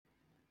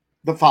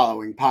The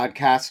following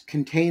podcast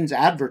contains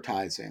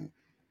advertising.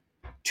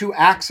 To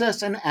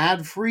access an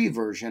ad-free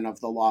version of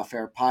the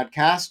Lawfare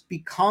podcast,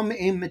 become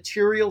a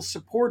material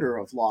supporter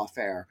of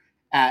Lawfare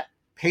at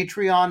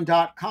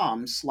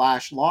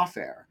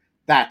patreon.com/lawfare.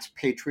 That's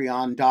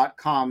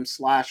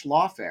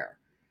patreon.com/lawfare.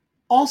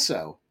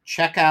 Also,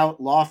 check out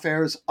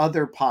Lawfare's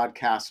other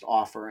podcast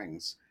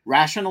offerings: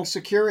 Rational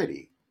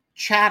Security,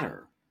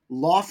 Chatter,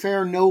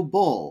 Lawfare No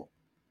Bull,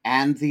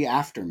 and The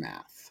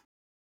Aftermath.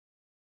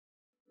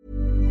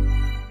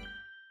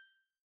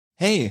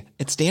 Hey,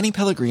 it's Danny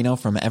Pellegrino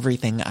from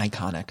Everything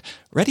Iconic.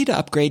 Ready to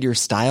upgrade your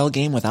style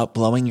game without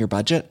blowing your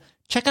budget?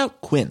 Check out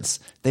Quince.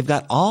 They've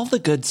got all the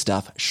good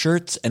stuff,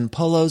 shirts and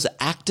polos,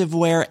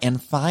 activewear,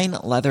 and fine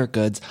leather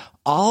goods,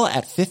 all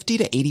at 50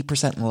 to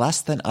 80% less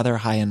than other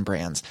high-end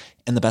brands.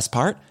 And the best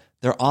part?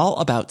 They're all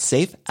about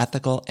safe,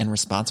 ethical, and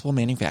responsible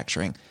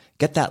manufacturing.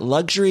 Get that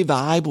luxury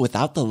vibe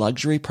without the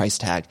luxury price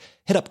tag.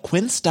 Hit up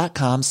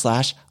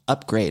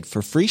quince.com/upgrade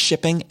for free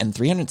shipping and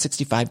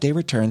 365-day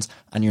returns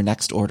on your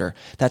next order.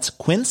 That's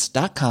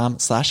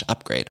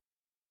quince.com/upgrade.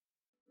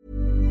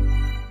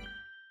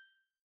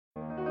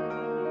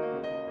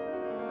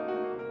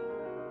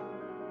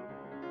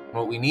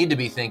 What we need to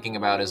be thinking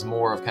about is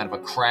more of kind of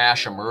a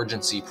crash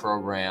emergency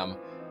program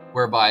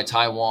whereby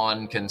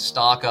Taiwan can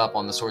stock up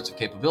on the sorts of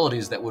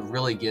capabilities that would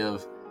really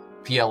give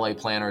PLA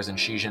planners and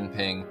Xi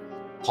Jinping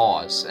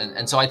pause.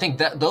 And so I think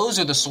that those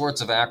are the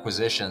sorts of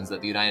acquisitions that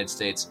the United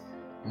States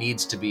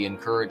needs to be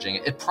encouraging.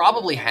 It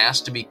probably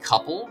has to be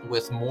coupled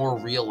with more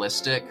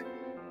realistic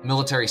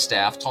military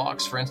staff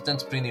talks, for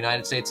instance, between the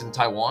United States and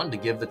Taiwan to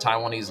give the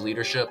Taiwanese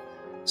leadership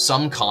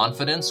some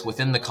confidence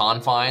within the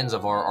confines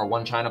of our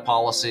One China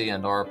policy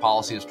and our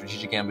policy of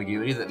strategic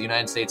ambiguity that the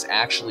United States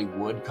actually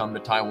would come to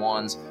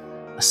Taiwan's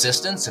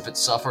assistance if it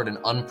suffered an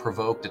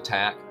unprovoked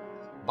attack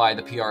by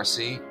the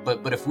PRC.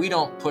 But if we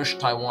don't push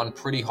Taiwan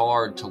pretty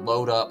hard to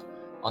load up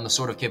on the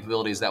sort of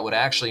capabilities that would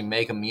actually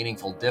make a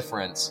meaningful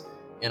difference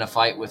in a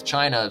fight with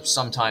China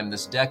sometime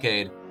this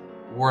decade,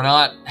 we're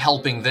not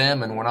helping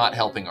them and we're not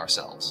helping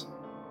ourselves.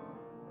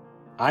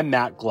 I'm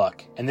Matt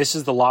Gluck, and this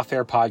is the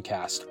Lawfare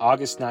Podcast,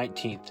 August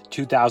 19th,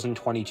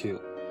 2022.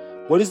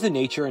 What is the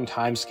nature and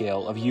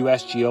timescale of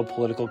U.S.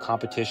 geopolitical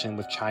competition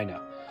with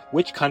China?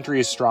 Which country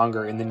is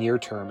stronger in the near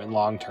term and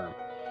long term?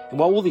 And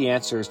what will the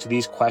answers to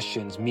these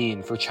questions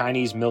mean for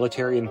Chinese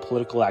military and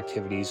political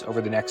activities over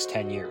the next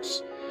 10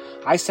 years?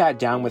 I sat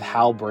down with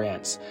Hal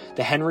Brands,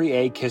 the Henry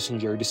A.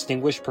 Kissinger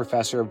Distinguished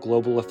Professor of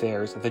Global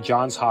Affairs at the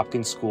Johns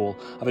Hopkins School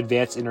of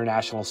Advanced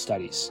International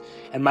Studies,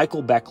 and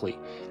Michael Beckley,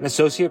 an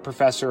Associate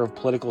Professor of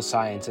Political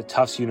Science at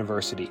Tufts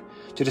University,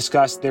 to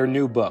discuss their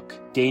new book,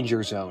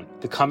 Danger Zone: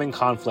 The Coming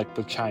Conflict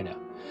with China.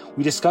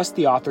 We discussed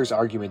the author's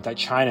argument that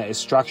China is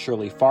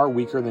structurally far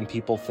weaker than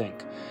people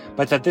think,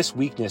 but that this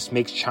weakness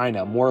makes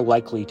China more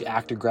likely to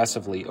act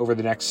aggressively over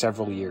the next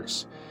several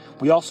years.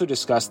 We also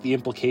discussed the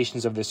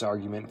implications of this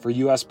argument for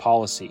U.S.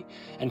 policy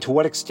and to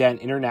what extent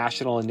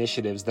international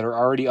initiatives that are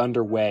already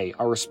underway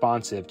are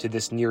responsive to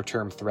this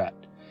near-term threat.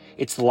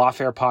 It's the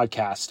Lawfare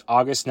Podcast,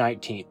 August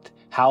 19th,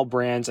 Hal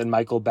Brands and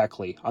Michael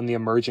Beckley on the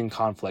emerging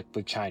conflict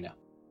with China.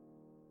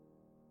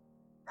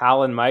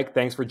 Hal and Mike,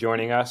 thanks for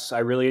joining us. I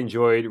really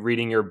enjoyed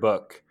reading your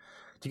book.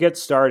 To get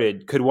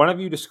started, could one of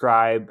you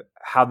describe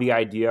how the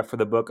idea for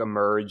the book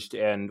emerged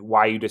and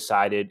why you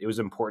decided it was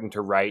important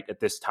to write at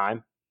this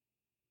time?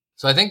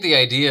 So I think the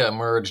idea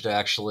emerged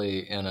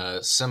actually in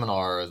a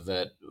seminar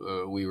that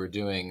we were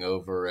doing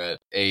over at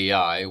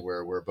AEI,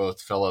 where we're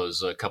both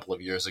fellows a couple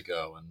of years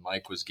ago. And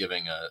Mike was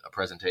giving a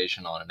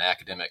presentation on an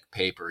academic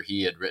paper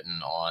he had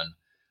written on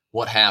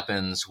what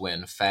happens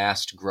when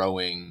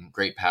fast-growing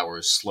great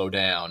powers slow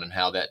down and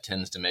how that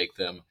tends to make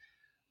them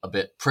a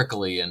bit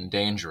prickly and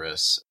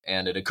dangerous.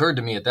 And it occurred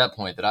to me at that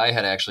point that I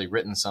had actually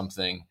written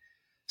something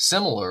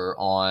similar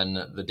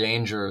on the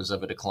dangers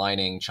of a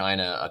declining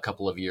China a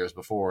couple of years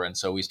before. And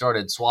so we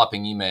started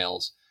swapping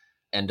emails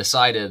and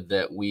decided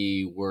that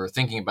we were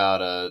thinking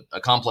about a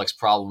complex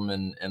problem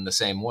in the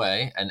same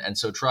way. And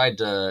so tried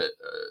to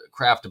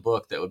craft a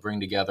book that would bring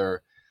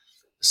together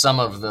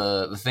some of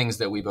the things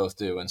that we both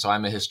do. And so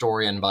I'm a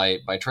historian by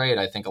trade.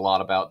 I think a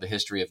lot about the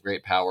history of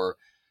great power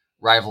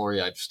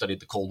rivalry. I've studied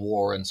the Cold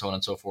War and so on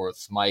and so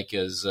forth. Mike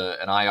is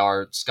an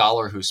IR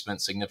scholar who spent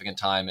significant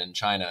time in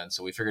China. And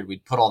so we figured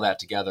we'd put all that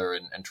together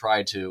and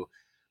try to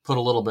put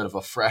a little bit of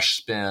a fresh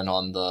spin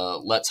on the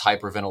let's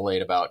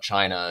hyperventilate about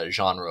China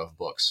genre of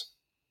books.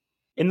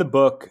 In the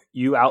book,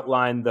 you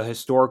outlined the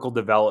historical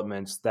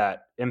developments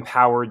that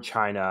empowered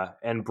China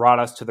and brought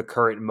us to the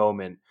current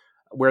moment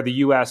where the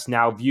U.S.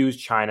 now views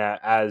China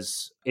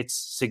as its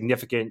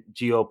significant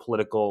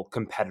geopolitical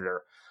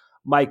competitor.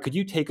 Mike, could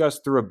you take us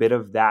through a bit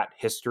of that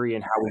history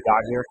and how we got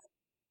here?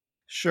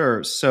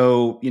 Sure.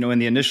 So, in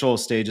the initial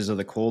stages of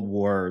the Cold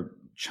War,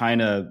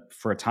 China,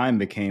 for a time,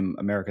 became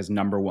America's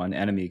number one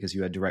enemy because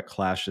you had direct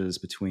clashes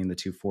between the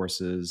two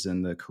forces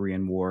in the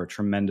Korean War,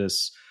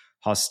 tremendous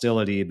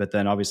hostility. But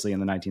then obviously in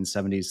the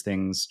 1970s,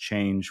 things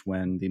change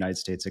when the United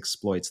States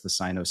exploits the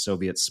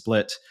Sino-Soviet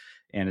split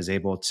and is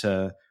able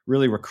to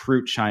really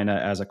recruit China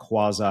as a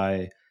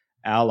quasi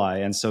ally.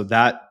 And so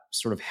that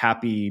sort of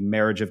happy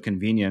marriage of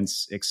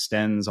convenience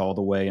extends all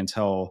the way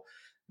until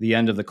the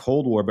end of the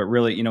Cold War. But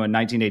really, in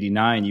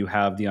 1989, you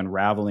have the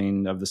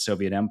unraveling of the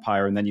Soviet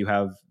Empire, and then you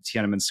have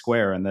Tiananmen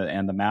Square and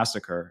the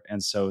massacre.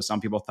 And so some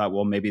people thought,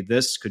 well, maybe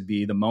this could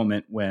be the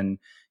moment when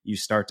you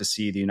start to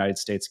see the United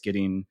States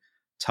getting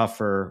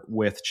tougher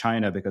with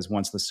China, because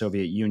once the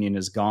Soviet Union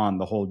is gone,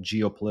 the whole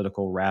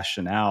geopolitical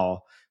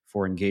rationale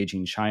for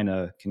engaging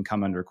China can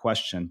come under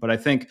question. But I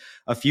think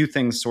a few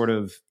things sort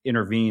of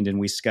intervened, and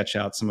we sketch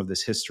out some of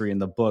this history in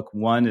the book.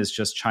 One is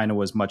just China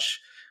was much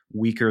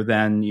weaker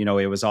then.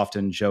 It was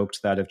often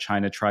joked that if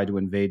China tried to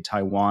invade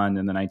Taiwan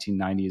in the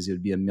 1990s, it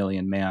would be a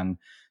million-man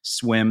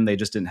swim. They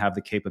just didn't have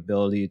the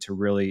capability to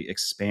really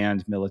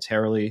expand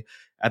militarily.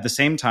 At the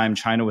same time,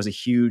 China was a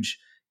huge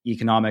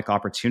economic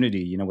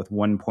opportunity, with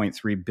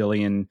 1.3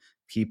 billion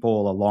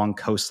people, a long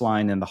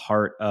coastline in the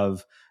heart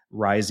of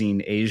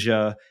rising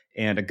Asia,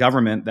 and a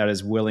government that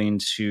is willing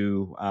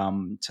to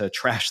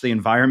trash the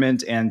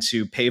environment and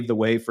to pave the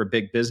way for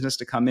big business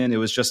to come in. It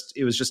was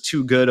just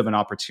too good of an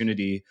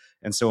opportunity,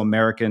 and so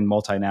American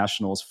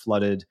multinationals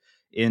flooded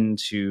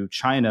into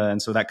China,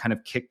 and so that kind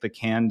of kicked the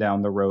can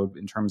down the road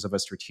in terms of a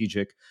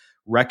strategic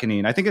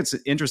reckoning. I think it's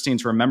interesting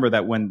to remember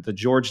that when the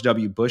George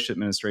W. Bush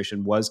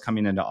administration was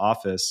coming into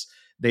office,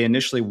 they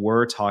initially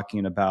were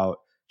talking about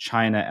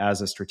China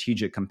as a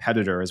strategic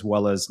competitor, as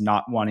well as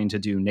not wanting to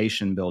do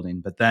nation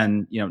building. But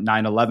then,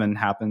 9/11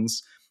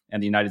 happens,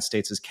 and the United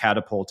States is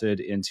catapulted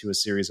into a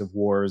series of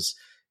wars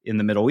in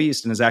the Middle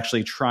East, and is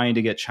actually trying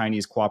to get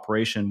Chinese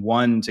cooperation,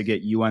 one, to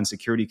get UN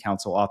Security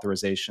Council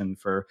authorization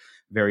for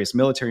various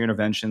military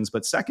interventions,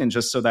 but second,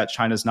 just so that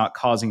China's not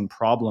causing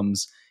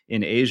problems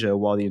in Asia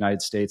while the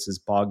United States is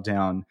bogged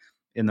down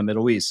in the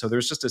Middle East. So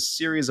there's just a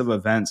series of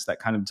events that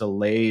kind of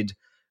delayed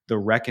the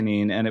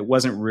reckoning. And it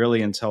wasn't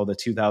really until the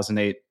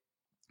 2008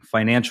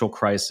 financial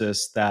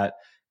crisis that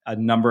a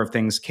number of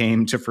things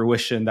came to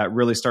fruition that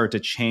really started to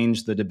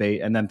change the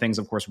debate. And then things,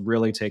 of course,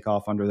 really take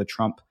off under the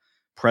Trump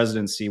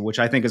presidency, which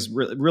I think is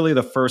really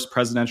the first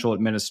presidential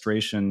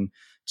administration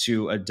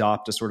to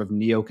adopt a sort of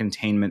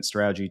neo-containment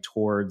strategy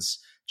towards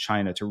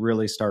China, to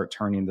really start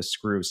turning the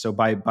screw. So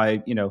by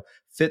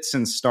fits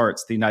and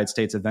starts, the United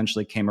States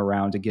eventually came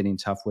around to getting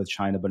tough with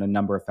China, but a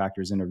number of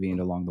factors intervened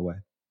along the way.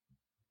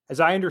 As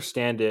I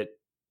understand it,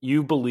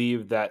 you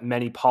believe that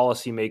many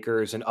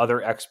policymakers and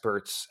other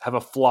experts have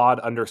a flawed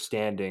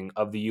understanding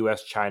of the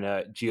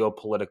US-China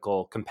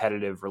geopolitical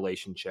competitive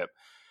relationship.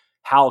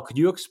 Hal, could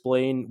you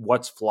explain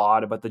what's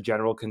flawed about the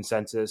general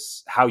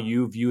consensus, how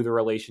you view the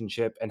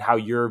relationship, and how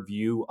your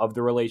view of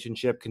the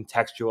relationship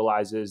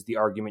contextualizes the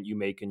argument you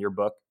make in your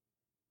book?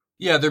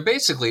 Yeah, they're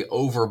basically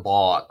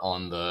overbought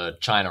on the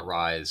China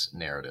rise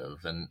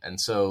narrative. And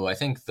so I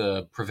think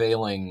the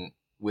prevailing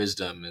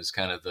wisdom is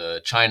kind of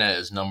the China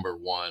is number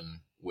one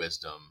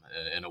wisdom,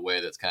 in a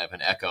way that's kind of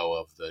an echo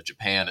of the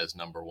Japan is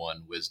number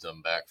one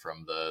wisdom back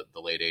from the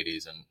late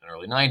 80s and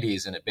early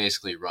 90s. And it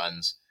basically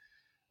runs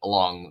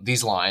along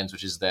these lines,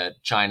 which is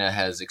that China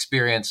has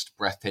experienced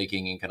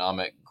breathtaking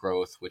economic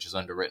growth, which has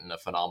underwritten a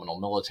phenomenal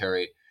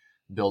military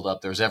buildup.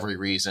 There's every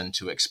reason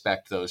to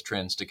expect those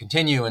trends to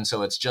continue. And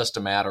so it's just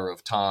a matter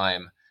of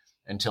time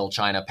until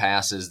China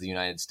passes the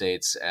United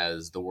States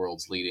as the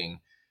world's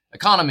leading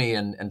economy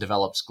and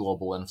develops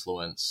global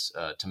influence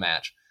to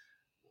match.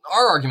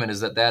 Our argument is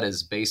that that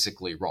is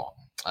basically wrong,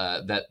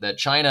 that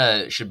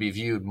China should be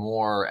viewed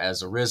more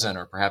as a risen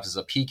or perhaps as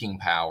a peaking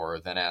power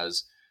than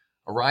as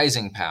a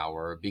rising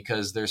power,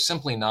 because there's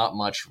simply not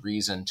much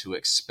reason to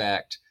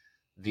expect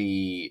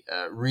the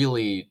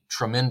really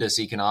tremendous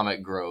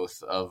economic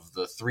growth of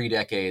the 3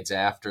 decades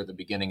after the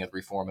beginning of the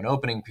reform and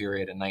opening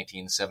period in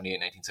 1978,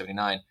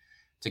 1979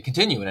 to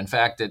continue. And in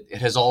fact, it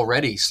has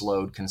already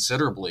slowed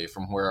considerably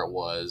from where it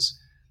was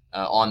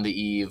on the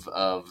eve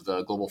of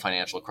the global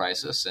financial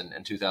crisis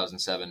in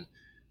 2007,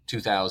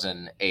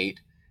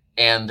 2008.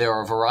 And there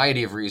are a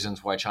variety of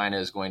reasons why China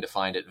is going to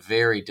find it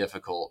very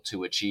difficult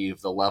to achieve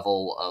the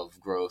level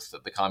of growth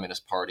that the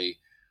Communist Party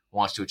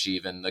wants to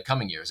achieve in the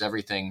coming years.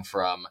 Everything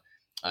from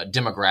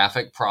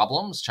demographic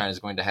problems. China is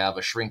going to have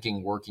a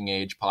shrinking working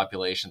age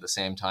population at the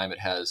same time it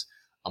has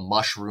a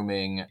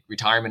mushrooming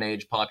retirement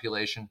age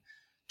population,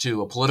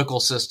 to a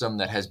political system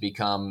that has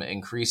become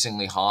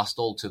increasingly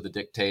hostile to the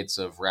dictates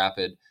of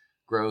rapid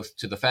growth,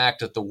 to the fact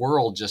that the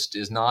world just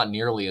is not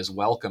nearly as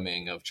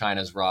welcoming of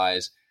China's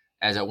rise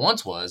as it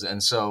once was.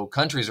 And so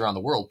countries around the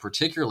world,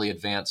 particularly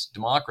advanced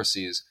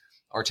democracies,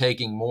 are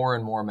taking more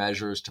and more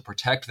measures to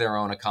protect their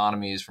own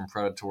economies from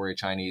predatory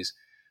Chinese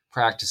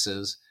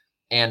practices,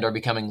 and are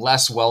becoming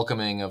less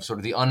welcoming of sort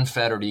of the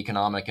unfettered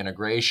economic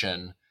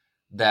integration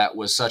that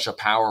was such a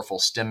powerful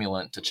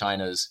stimulant to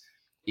China's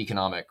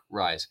economic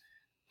rise.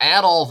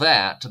 Add all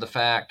that to the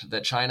fact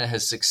that China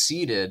has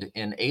succeeded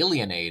in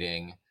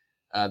alienating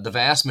the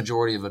vast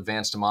majority of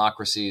advanced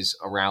democracies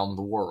around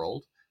the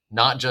world,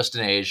 not just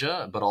in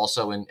Asia, but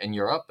also in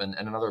Europe and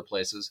in other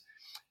places.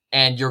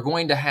 And you're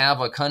going to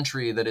have a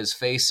country that is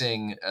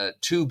facing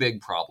two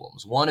big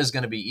problems. One is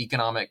going to be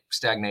economic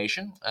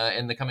stagnation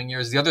in the coming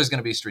years. The other is going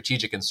to be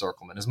strategic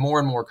encirclement, as more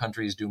and more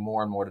countries do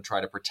more and more to try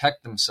to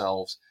protect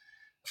themselves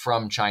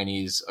from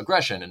Chinese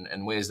aggression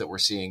in ways that we're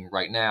seeing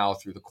right now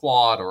through the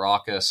Quad or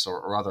AUKUS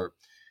or other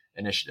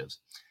initiatives.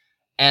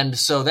 And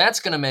so that's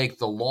going to make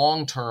the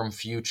long-term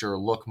future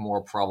look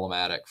more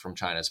problematic from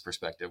China's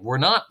perspective. We're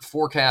not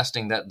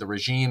forecasting that the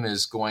regime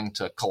is going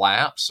to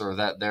collapse or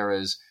that there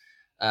is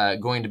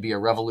going to be a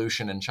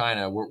revolution in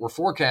China. We're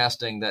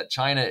forecasting that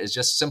China is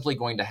just simply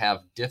going to have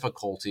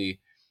difficulty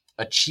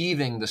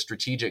achieving the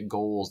strategic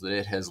goals that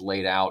it has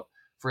laid out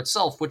for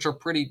itself, which are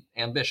pretty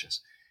ambitious.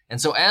 And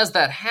so as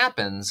that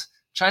happens,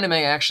 China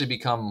may actually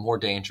become more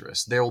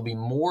dangerous. There will be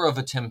more of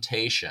a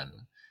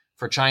temptation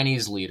for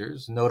Chinese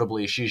leaders,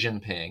 notably Xi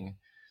Jinping,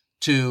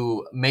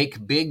 to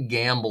make big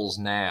gambles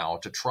now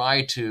to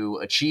try to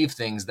achieve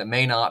things that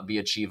may not be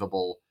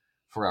achievable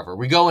forever.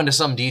 We go into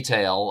some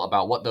detail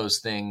about what those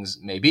things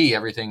may be,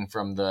 everything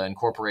from the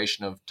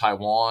incorporation of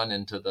Taiwan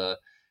into the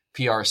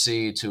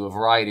PRC to a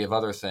variety of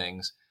other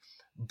things.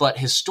 But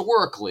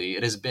historically,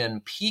 it has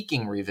been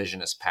peaking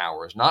revisionist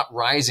powers, not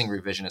rising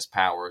revisionist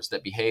powers,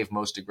 that behave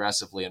most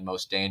aggressively and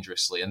most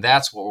dangerously. And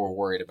that's what we're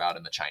worried about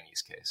in the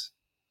Chinese case.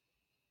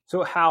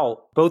 So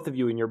Hal, both of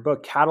you in your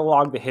book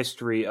catalog the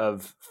history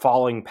of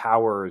falling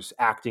powers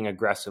acting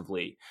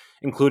aggressively,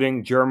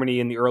 including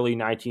Germany in the early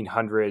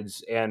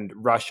 1900s and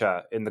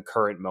Russia in the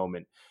current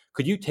moment.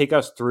 Could you take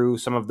us through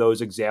some of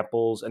those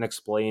examples and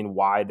explain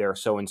why they're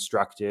so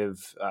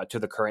instructive to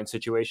the current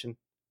situation?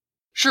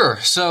 Sure.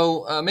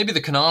 So maybe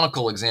the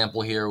canonical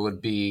example here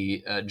would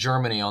be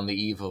Germany on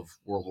the eve of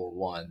World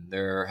War I.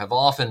 There have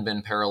often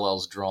been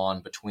parallels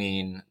drawn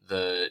between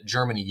the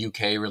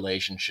Germany-UK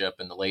relationship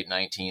in the late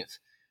 19th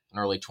and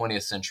early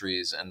 20th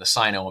centuries and the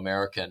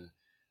Sino-American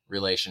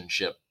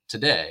relationship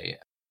today.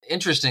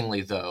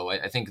 Interestingly, though,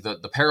 I think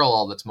the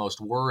parallel that's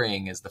most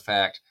worrying is the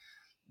fact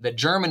that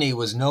Germany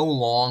was no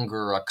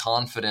longer a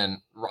confident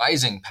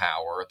rising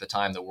power at the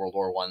time that World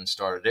War I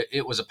started.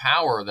 It was a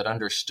power that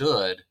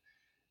understood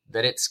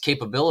that its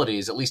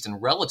capabilities, at least in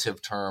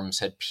relative terms,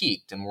 had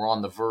peaked and were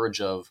on the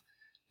verge of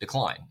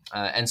decline.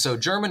 And so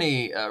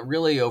Germany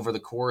really over the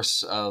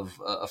course of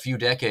a few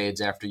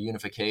decades after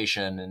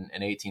unification in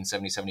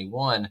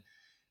 1870-71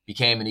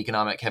 became an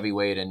economic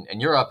heavyweight in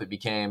Europe. It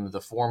became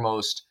the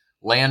foremost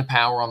land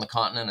power on the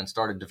continent and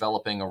started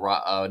developing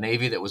a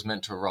navy that was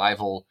meant to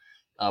rival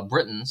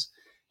Britain's.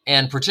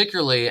 And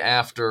particularly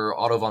after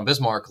Otto von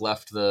Bismarck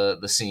left the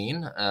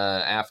scene,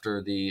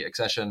 after the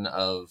accession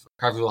of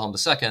Kaiser Wilhelm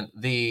II,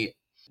 the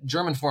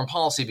German foreign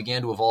policy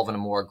began to evolve in a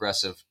more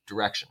aggressive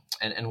direction.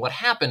 And what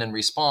happened in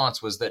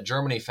response was that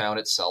Germany found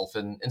itself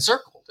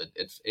encircled.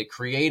 It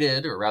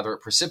created, or rather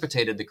it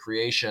precipitated the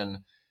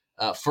creation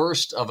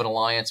first of an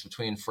alliance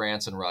between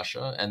France and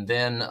Russia, and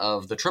then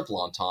of the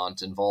Triple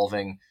Entente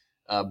involving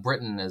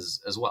Britain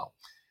as well.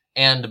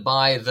 And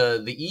by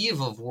the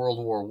eve of World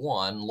War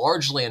I,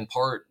 largely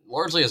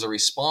as a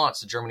response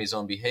to Germany's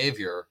own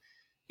behavior,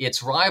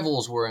 its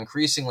rivals were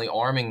increasingly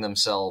arming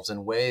themselves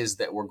in ways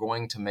that were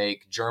going to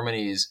make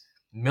Germany's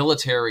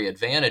military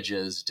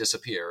advantages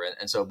disappear.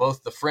 And so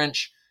both the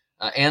French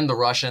and the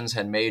Russians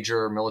had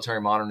major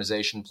military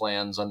modernization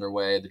plans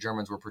underway. The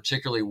Germans were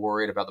particularly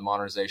worried about the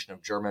modernization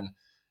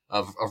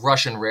of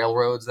Russian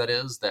railroads,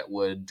 that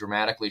would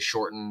dramatically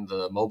shorten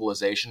the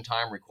mobilization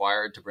time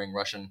required to bring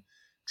Russian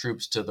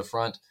troops to the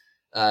front.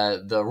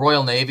 The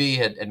Royal Navy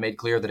had made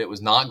clear that it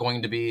was not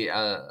going to be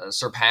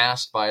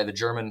surpassed by the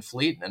German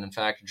fleet. And in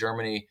fact,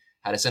 Germany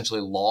had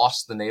essentially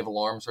lost the naval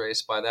arms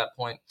race by that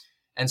point.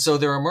 And so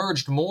there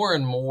emerged more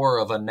and more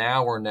of a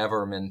now or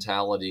never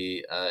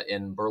mentality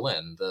in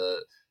Berlin.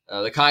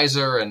 The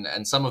Kaiser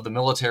and some of the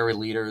military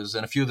leaders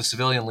and a few of the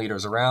civilian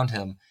leaders around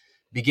him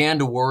began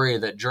to worry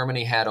that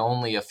Germany had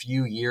only a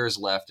few years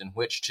left in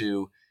which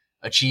to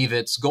achieve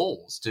its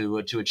goals, to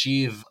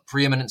achieve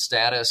preeminent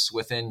status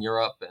within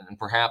Europe and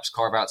perhaps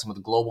carve out some of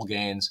the global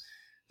gains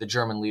the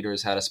German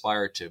leaders had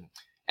aspired to.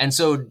 And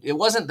so it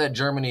wasn't that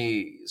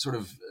Germany sort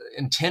of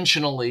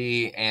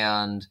intentionally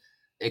and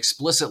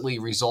explicitly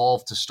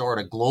resolved to start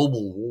a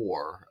global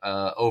war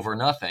over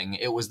nothing.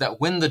 It was that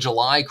when the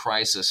July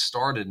crisis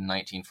started in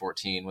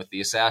 1914 with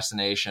the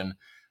assassination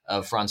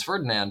of Franz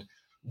Ferdinand,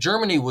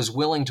 Germany was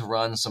willing to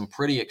run some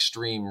pretty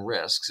extreme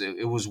risks.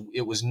 It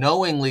was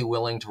knowingly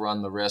willing to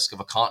run the risk of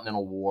a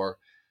continental war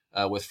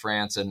with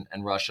France and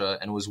Russia,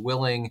 and was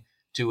willing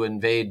to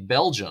invade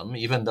Belgium,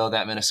 even though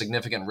that meant a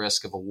significant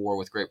risk of a war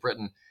with Great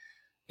Britain,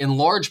 in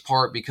large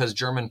part because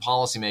German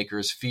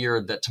policymakers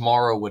feared that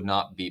tomorrow would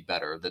not be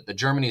better, that the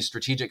Germany's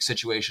strategic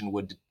situation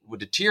would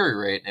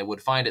deteriorate and it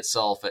would find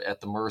itself at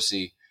the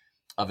mercy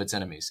of its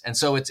enemies. And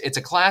so it's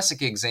a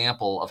classic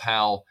example of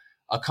how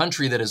a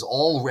country that is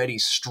already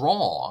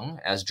strong,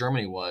 as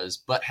Germany was,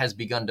 but has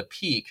begun to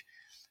peak,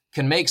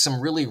 can make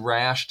some really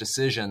rash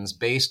decisions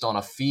based on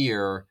a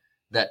fear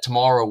that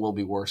tomorrow will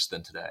be worse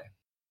than today.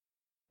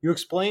 You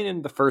explain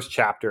in the first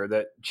chapter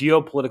that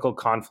geopolitical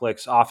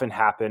conflicts often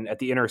happen at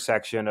the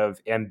intersection of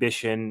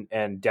ambition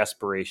and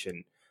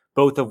desperation,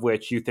 both of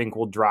which you think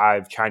will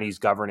drive Chinese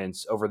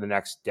governance over the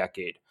next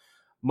decade.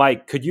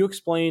 Mike, could you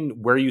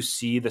explain where you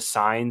see the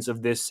signs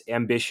of this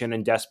ambition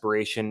and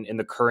desperation in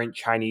the current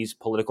Chinese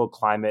political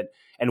climate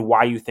and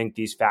why you think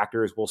these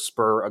factors will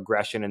spur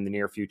aggression in the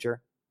near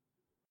future?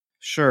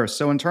 Sure.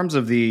 So, in terms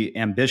of the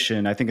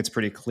ambition, I think it's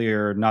pretty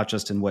clear, not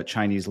just in what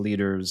Chinese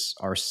leaders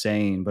are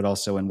saying, but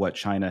also in what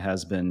China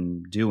has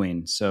been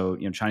doing. So,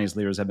 Chinese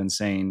leaders have been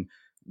saying,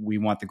 we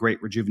want the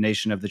great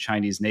rejuvenation of the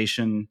Chinese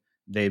nation.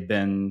 They've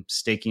been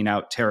staking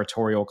out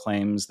territorial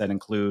claims that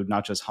include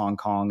not just Hong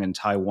Kong and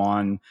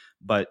Taiwan,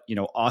 but,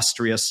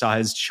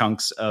 Austria-sized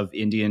chunks of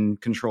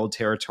Indian-controlled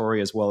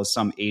territory, as well as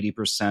some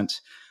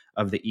 80%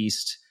 of the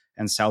East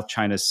and South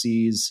China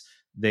Seas.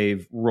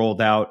 They've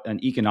rolled out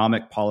an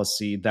economic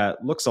policy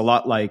that looks a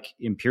lot like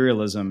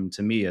imperialism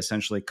to me,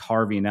 essentially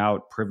carving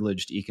out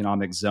privileged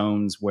economic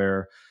zones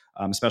where,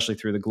 especially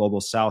through the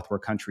global south, where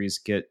countries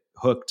get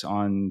hooked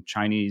on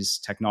Chinese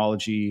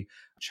technology,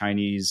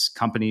 Chinese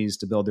companies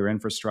to build their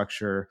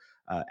infrastructure,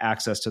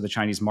 access to the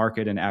Chinese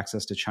market and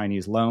access to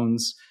Chinese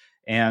loans.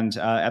 And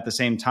at the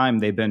same time,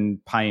 they've been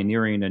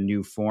pioneering a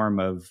new form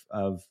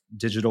of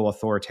digital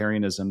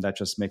authoritarianism that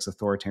just makes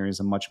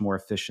authoritarianism much more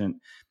efficient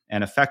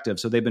and effective.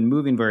 So they've been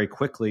moving very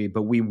quickly,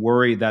 but we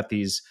worry that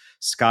these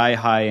sky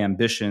high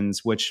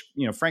ambitions, which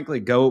frankly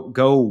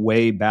go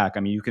way back. I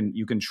mean,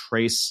 you can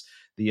trace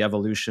the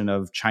evolution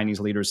of Chinese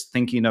leaders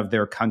thinking of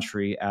their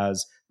country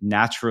as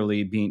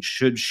naturally being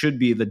should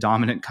be the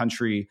dominant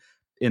country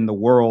in the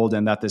world,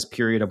 and that this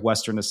period of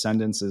Western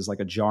ascendance is like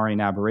a jarring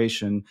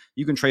aberration.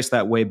 You can trace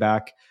that way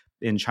back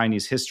in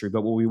Chinese history.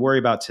 But what we worry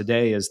about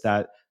today is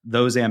that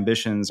those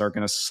ambitions are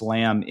going to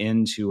slam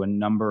into a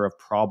number of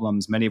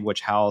problems, many of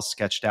which Hal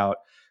sketched out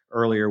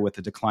earlier with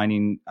the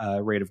declining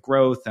rate of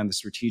growth and the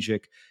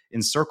strategic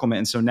encirclement.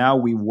 And so now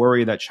we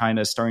worry that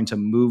China is starting to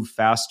move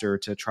faster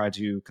to try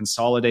to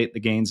consolidate the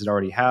gains it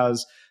already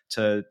has,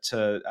 to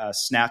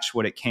snatch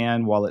what it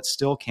can while it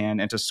still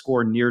can, and to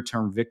score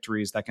near-term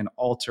victories that can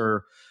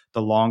alter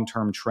the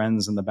long-term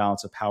trends in the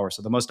balance of power.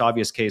 So the most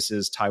obvious case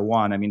is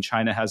Taiwan. I mean,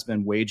 China has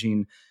been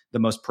waging the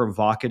most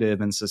provocative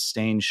and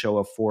sustained show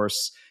of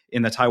force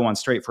in the Taiwan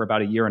Strait for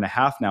about a year and a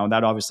half now, and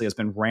that obviously has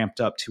been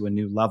ramped up to a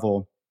new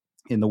level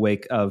in the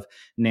wake of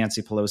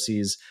Nancy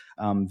Pelosi's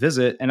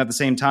visit. And at the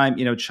same time,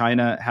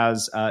 China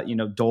has,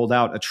 doled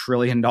out $1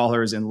 trillion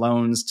in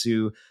loans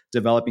to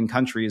developing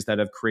countries that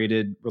have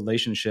created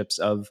relationships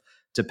of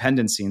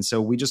dependency. And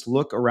so we just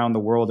look around the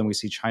world and we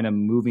see China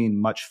moving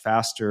much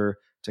faster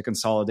to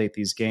consolidate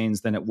these gains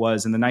than it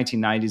was in the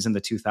 1990s and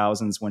the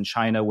 2000s when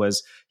China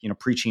was,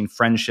 preaching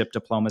friendship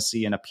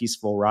diplomacy and a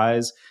peaceful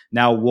rise.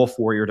 Now wolf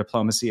warrior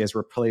diplomacy has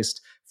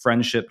replaced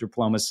friendship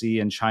diplomacy,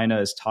 and China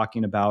is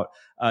talking about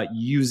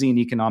using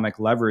economic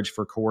leverage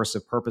for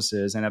coercive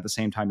purposes. And at the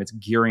same time, it's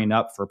gearing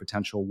up for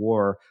potential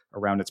war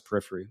around its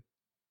periphery.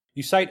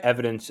 You cite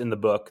evidence in the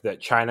book that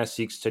China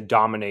seeks to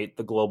dominate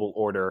the global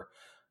order,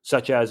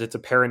 such as its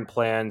apparent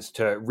plans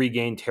to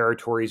regain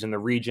territories in the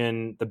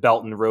region, the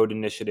Belt and Road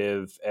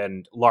Initiative,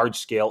 and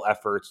large-scale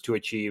efforts to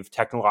achieve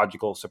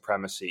technological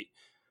supremacy.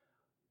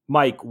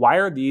 Mike, why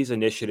are these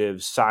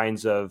initiatives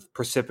signs of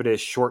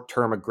precipitous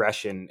short-term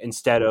aggression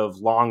instead of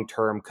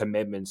long-term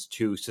commitments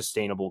to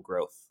sustainable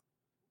growth?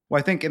 Well,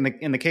 I think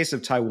in the case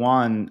of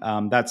Taiwan,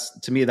 that's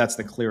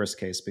the clearest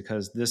case,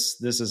 because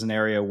this is an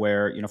area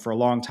where, for a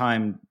long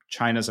time,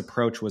 China's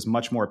approach was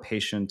much more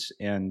patient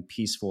and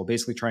peaceful,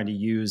 basically trying to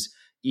use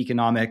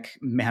economic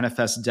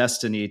manifest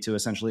destiny to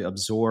essentially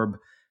absorb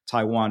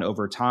Taiwan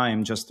over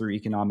time just through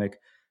economic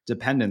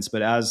dependence.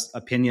 But as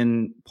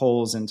opinion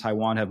polls in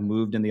Taiwan have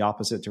moved in the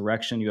opposite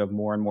direction, you have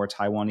more and more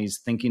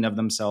Taiwanese thinking of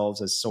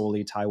themselves as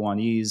solely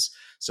Taiwanese.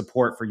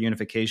 Support for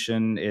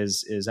unification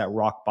is at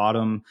rock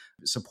bottom.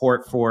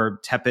 Support for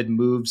tepid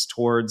moves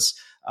towards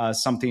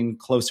something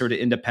closer to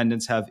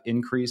independence have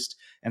increased.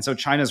 And so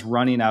China's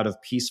running out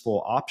of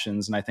peaceful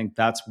options. And I think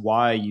that's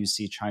why you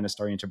see China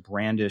starting to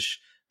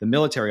brandish the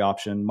military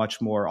option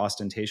much more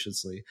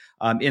ostentatiously.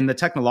 In the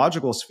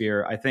technological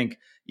sphere, I think,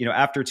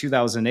 after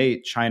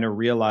 2008, China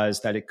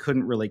realized that it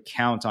couldn't really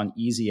count on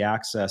easy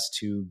access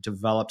to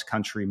developed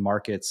country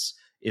markets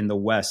in the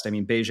West. I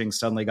mean, Beijing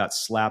suddenly got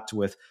slapped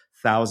with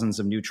thousands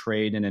of new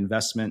trade and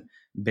investment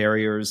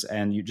barriers,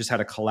 and you just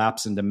had a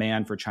collapse in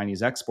demand for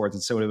Chinese exports.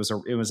 And so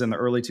it was in the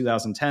early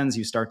 2010s,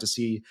 you start to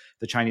see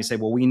the Chinese say,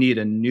 well, we need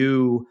a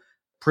new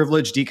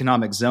privileged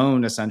economic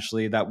zone,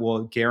 essentially, that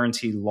will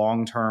guarantee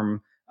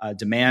long-term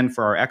demand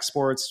for our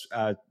exports.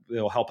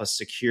 It'll help us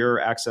secure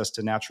access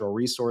to natural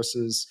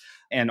resources,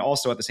 and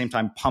also at the same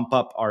time pump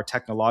up our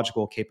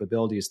technological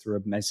capabilities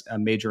through a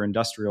major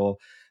industrial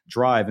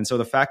drive. And so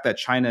the fact that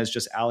China has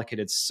just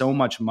allocated so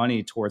much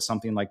money towards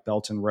something like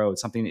Belt and Road,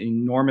 something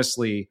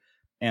enormously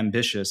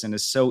ambitious and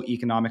is so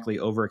economically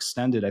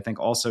overextended, I think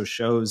also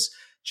shows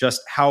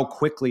just how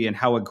quickly and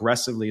how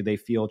aggressively they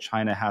feel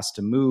China has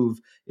to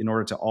move in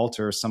order to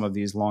alter some of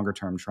these longer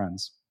term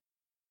trends.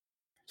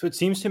 So it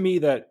seems to me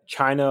that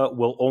China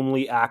will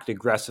only act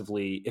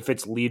aggressively if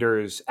its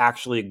leaders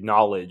actually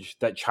acknowledge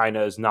that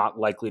China is not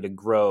likely to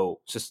grow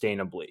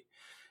sustainably.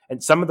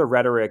 And some of the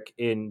rhetoric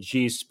in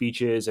Xi's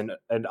speeches and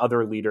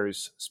other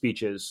leaders'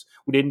 speeches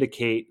would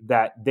indicate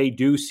that they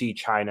do see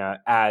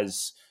China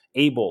as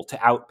able to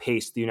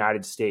outpace the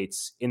United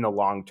States in the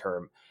long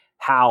term.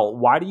 Hal,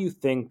 why do you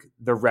think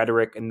the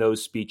rhetoric in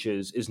those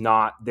speeches is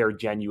not their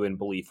genuine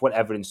belief? What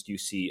evidence do you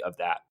see of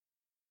that?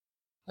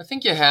 I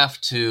think you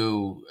have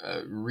to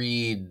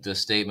read the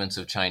statements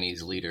of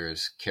Chinese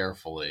leaders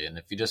carefully. And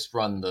if you just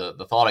run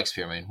the thought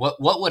experiment,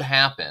 what would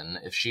happen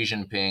if Xi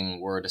Jinping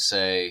were to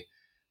say,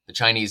 the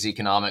Chinese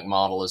economic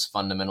model is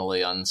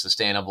fundamentally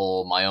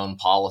unsustainable, my own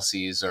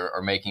policies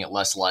are making it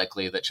less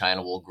likely that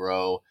China will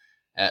grow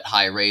at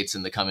high rates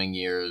in the coming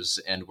years,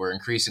 and we're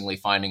increasingly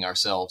finding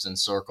ourselves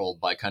encircled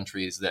by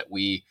countries that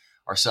we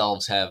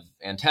ourselves have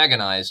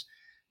antagonized,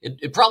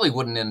 it probably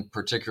wouldn't end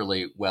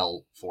particularly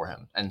well for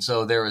him. And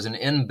so there is an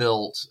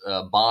inbuilt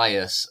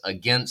bias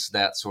against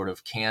that sort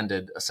of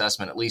candid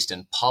assessment, at least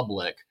in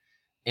public,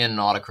 in an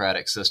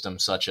autocratic system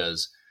such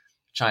as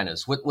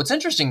China's. What's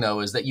interesting, though,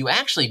 is that you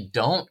actually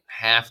don't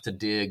have to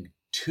dig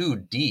too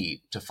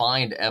deep to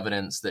find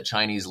evidence that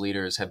Chinese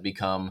leaders have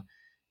become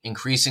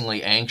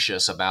increasingly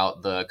anxious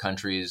about the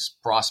country's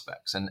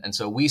prospects. And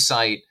so we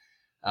cite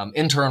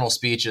internal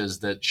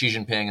speeches that Xi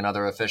Jinping and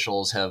other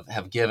officials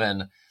have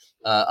given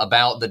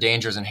about the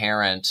dangers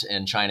inherent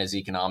in China's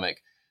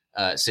economic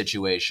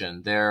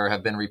situation. There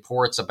have been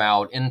reports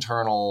about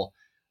internal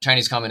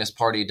Chinese Communist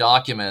Party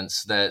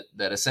documents that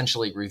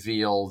essentially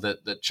reveal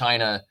that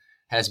China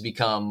has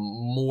become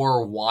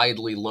more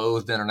widely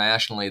loathed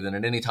internationally than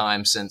at any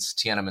time since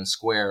Tiananmen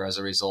Square as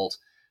a result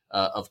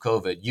of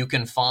COVID. You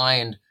can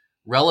find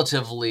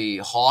relatively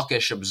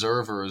hawkish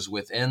observers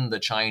within the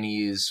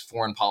Chinese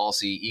foreign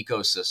policy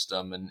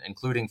ecosystem, and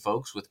including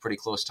folks with pretty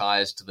close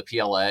ties to the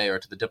PLA or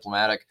to the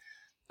diplomatic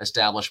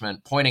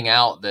establishment, pointing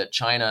out that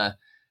China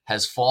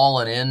has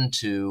fallen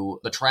into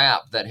the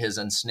trap that has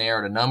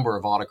ensnared a number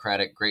of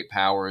autocratic great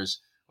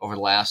powers over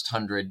the last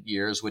 100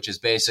 years, which is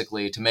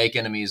basically to make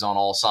enemies on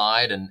all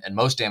sides, and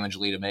most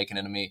damagingly to make an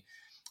enemy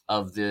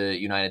of the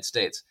United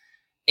States.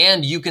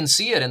 And you can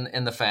see it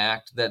in the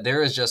fact that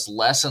there is just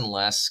less and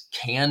less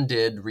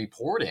candid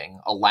reporting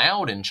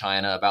allowed in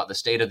China about the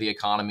state of the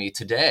economy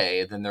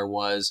today than there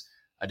was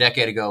a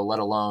decade ago, let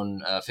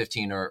alone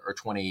 15 or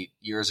 20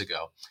 years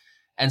ago.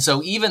 And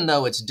so even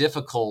though it's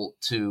difficult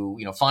to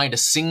find a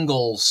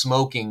single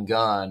smoking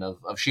gun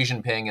of Xi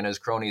Jinping and his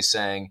cronies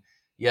saying,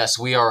 yes,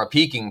 we are a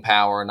peaking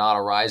power, not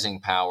a rising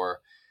power,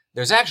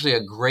 there's actually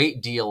a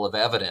great deal of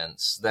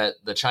evidence that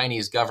the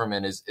Chinese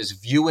government is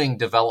viewing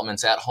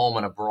developments at home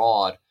and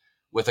abroad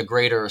with a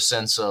greater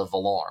sense of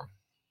alarm.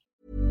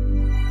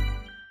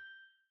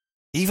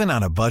 Even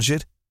on a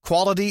budget,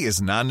 quality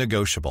is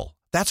non-negotiable.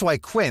 That's why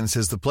Quince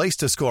is the place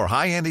to score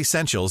high-end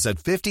essentials at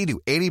 50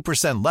 to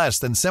 80% less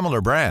than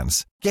similar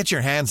brands. Get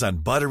your hands on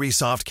buttery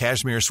soft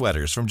cashmere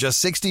sweaters from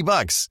just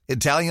 $60,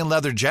 Italian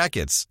leather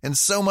jackets, and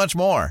so much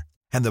more.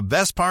 And the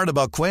best part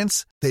about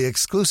Quince, they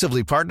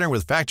exclusively partner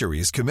with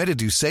factories committed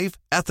to safe,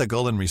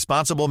 ethical, and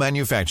responsible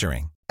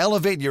manufacturing.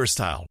 Elevate your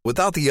style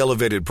without the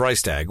elevated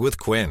price tag with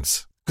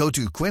Quince. Go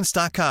to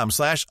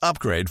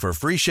quince.com/upgrade for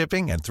free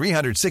shipping and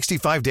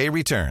 365-day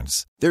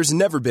returns. There's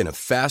never been a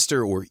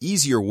faster or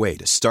easier way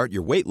to start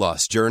your weight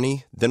loss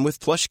journey than with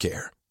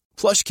PlushCare.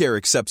 PlushCare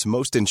accepts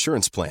most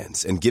insurance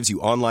plans and gives you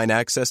online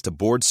access to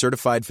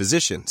board-certified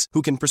physicians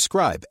who can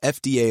prescribe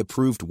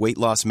FDA-approved weight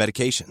loss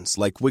medications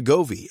like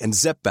Wegovy and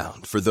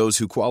Zepbound for those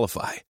who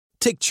qualify.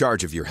 Take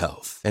charge of your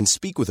health and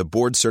speak with a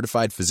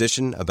board-certified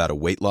physician about a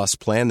weight loss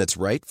plan that's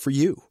right for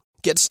you.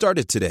 Get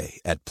started today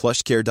at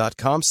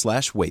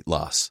plushcare.com/weight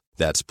loss.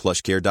 That's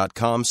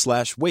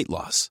plushcare.com/weight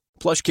loss.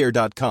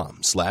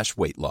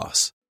 plushcare.com/weight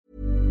loss.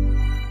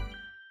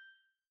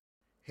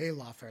 Hey,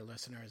 Lawfare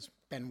listeners,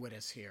 Ben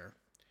Wittes here.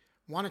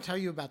 Want to tell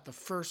you about the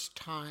first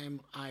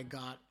time I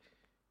got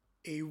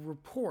a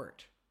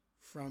report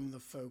from the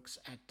folks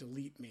at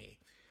Delete Me.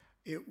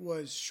 It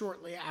was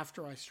shortly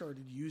after I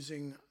started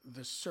using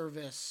the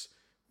service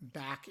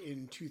back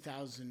in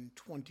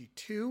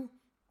 2022,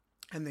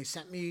 and they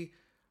sent me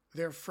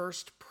their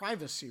first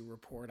privacy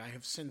report. I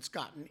have since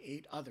gotten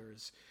 8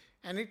 others,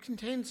 and it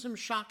contained some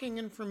shocking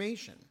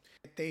information.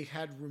 They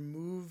had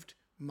removed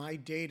my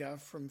data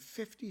from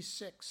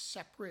 56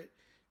 separate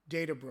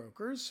data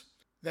brokers,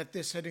 that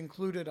this had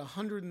included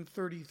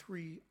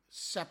 133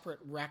 separate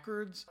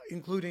records,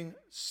 including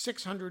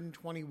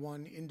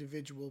 621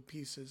 individual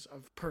pieces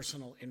of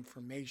personal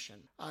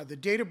information. The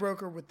data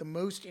broker with the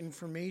most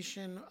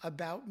information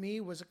about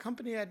me was a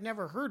company I'd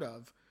never heard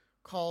of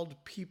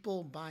called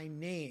People by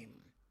Name.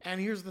 And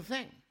here's the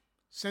thing.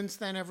 Since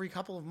then, every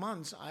couple of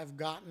months, I've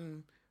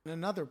gotten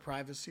another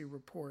privacy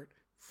report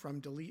from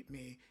Delete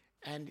Me,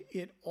 and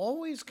it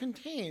always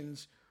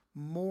contains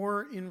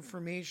more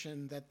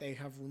information that they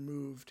have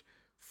removed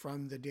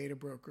from the data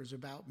brokers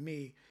about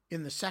me.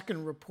 In the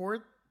second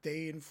report,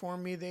 they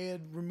informed me they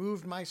had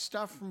removed my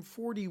stuff from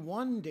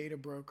 41 data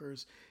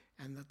brokers,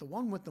 and that the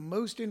one with the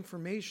most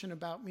information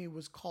about me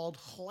was called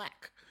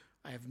HLEC.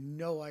 I have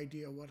no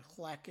idea what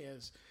HLEC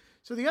is.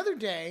 So the other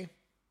day,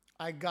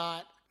 I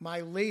got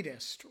my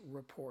latest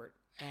report,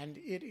 and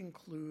it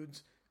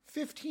includes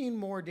 15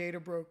 more data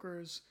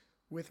brokers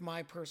with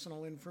my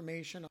personal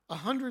information,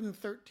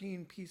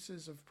 113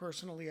 pieces of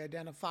personally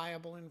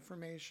identifiable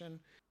information.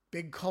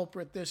 Big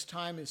culprit this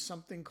time is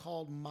something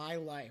called My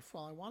Life.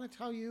 Well, I want to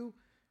tell you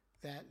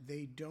that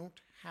they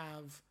don't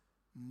have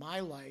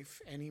My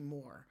Life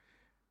anymore.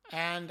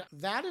 And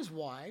that is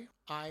why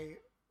I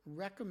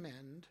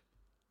recommend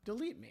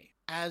Delete Me.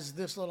 As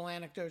this little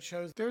anecdote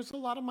shows, there's a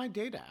lot of my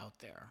data out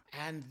there,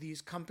 and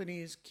these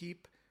companies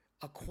keep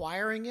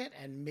acquiring it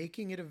and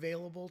making it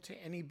available to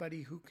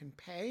anybody who can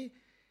pay.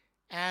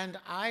 And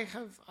I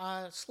have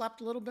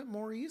slept a little bit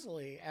more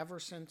easily ever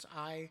since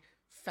I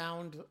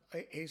found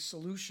a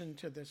solution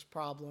to this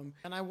problem.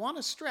 And I want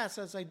to stress,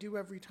 as I do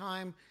every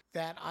time,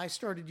 that I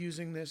started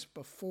using this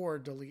before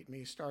Delete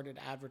Me started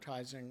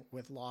advertising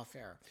with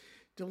Lawfare.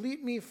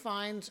 Delete Me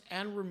finds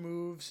and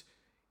removes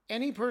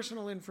any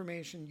personal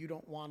information you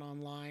don't want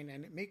online,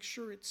 and it makes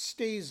sure it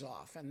stays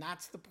off. And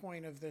that's the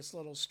point of this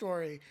little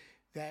story,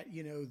 that,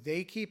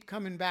 they keep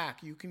coming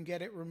back. You can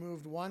get it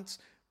removed once,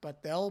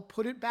 but they'll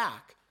put it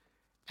back.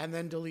 And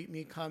then Delete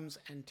Me comes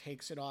and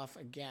takes it off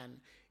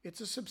again.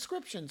 It's a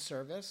subscription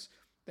service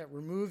that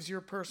removes your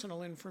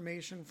personal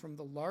information from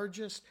the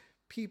largest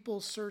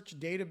people search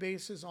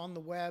databases on the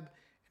web,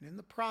 and in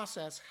the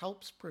process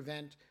helps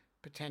prevent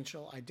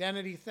potential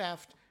identity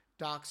theft,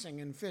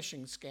 doxing, and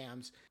phishing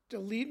scams.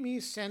 Delete Me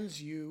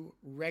sends you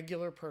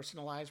regular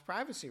personalized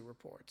privacy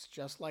reports,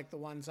 just like the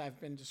ones I've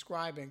been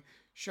describing,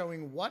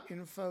 showing what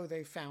info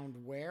they found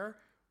where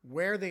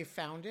they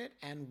found it,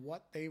 and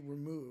what they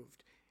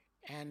removed.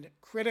 And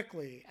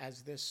critically,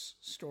 as this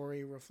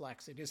story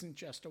reflects, it isn't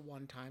just a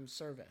one-time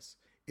service.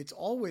 It's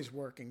always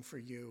working for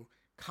you,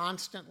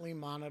 constantly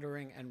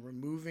monitoring and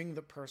removing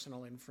the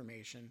personal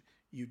information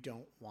you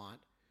don't want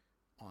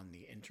on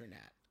the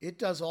internet. It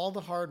does all the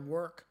hard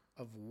work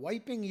of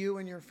wiping you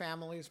and your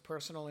family's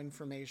personal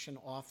information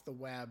off the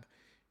web.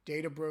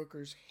 Data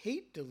brokers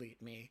hate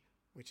Delete Me,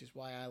 which is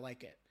why I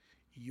like it.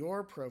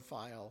 Your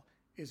profile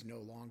is no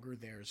longer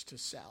theirs to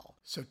sell.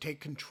 So take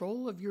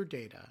control of your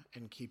data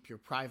and keep your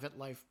private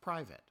life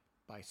private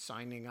by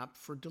signing up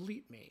for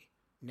Delete Me,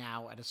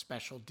 now at a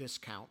special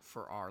discount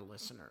for our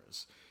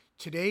listeners.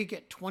 Today,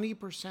 get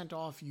 20%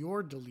 off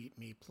your Delete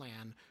Me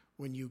plan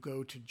when you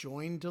go to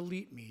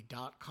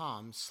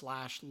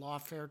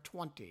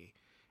joindeleteme.com/lawfare20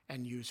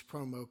 and use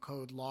promo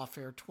code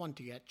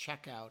lawfare20 at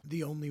checkout.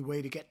 The only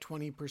way to get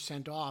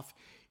 20% off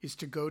is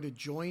to go to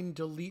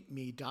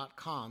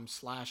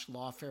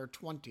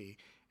joindeleteme.com/lawfare20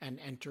 and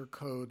enter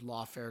code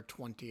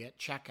lawfare20 at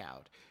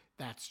checkout.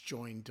 That's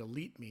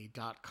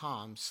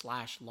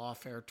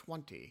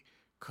joindeleteme.com/lawfare20,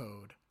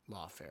 code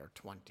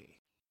lawfare20.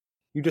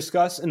 You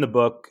discuss in the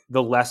book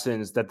the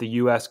lessons that the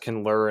U.S.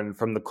 can learn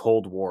from the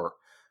Cold War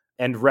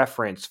and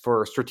reference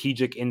for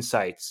strategic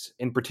insights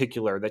in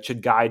particular that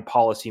should guide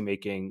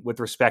policymaking with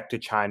respect to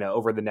China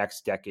over the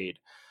next decade.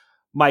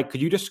 Mike,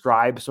 could you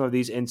describe some of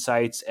these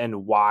insights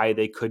and why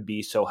they could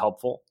be so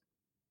helpful?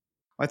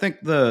 I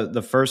think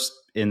the first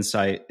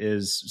insight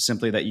is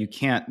simply that you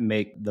can't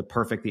make the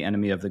perfect the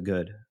enemy of the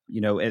good.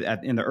 In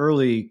the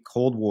early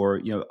Cold War,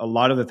 a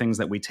lot of the things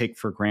that we take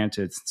for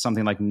granted,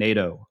 something like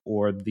NATO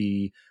or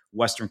the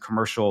Western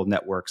commercial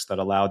networks that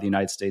allow the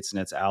United States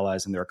and its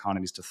allies and their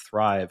economies to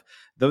thrive,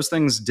 those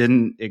things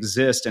didn't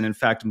exist. And in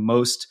fact,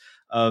 most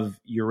of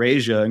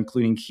Eurasia,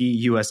 including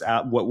key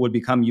what would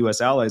become U.S.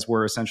 allies,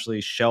 were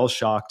essentially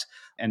shell-shocked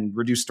and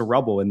reduced to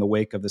rubble in the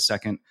wake of the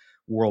Second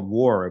World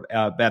War.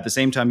 But at the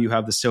same time, you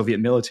have the Soviet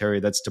military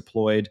that's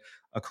deployed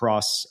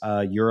across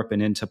Europe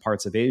and into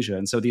parts of Asia.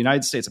 And so the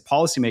United States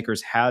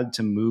policymakers had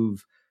to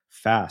move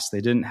fast.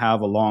 They didn't have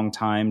a long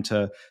time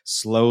to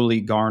slowly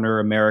garner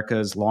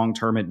America's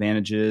long-term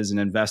advantages and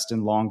invest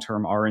in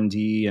long-term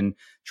R&D and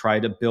try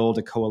to build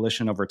a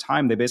coalition over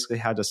time. They basically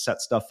had to set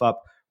stuff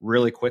up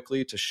really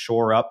quickly to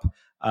shore up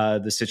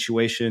the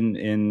situation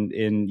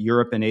in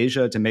Europe and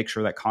Asia, to make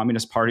sure that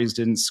communist parties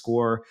didn't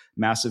score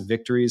massive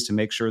victories, to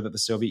make sure that the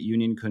Soviet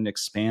Union couldn't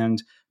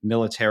expand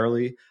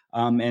militarily.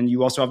 And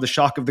you also have the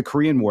shock of the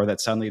Korean War that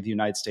suddenly the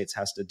United States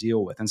has to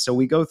deal with. And so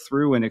we go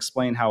through and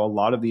explain how a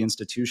lot of the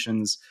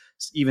institutions,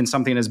 even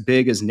something as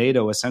big as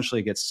NATO,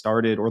 essentially gets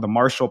started, or the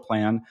Marshall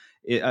Plan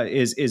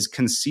is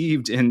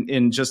conceived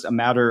in just a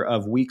matter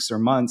of weeks or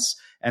months,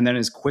 and then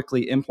is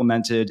quickly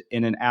implemented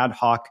in an ad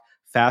hoc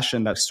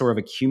fashion that sort of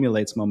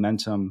accumulates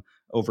momentum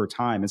over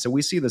time. And so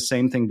we see the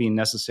same thing being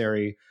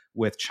necessary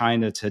with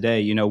China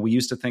today. We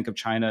used to think of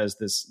China as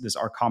this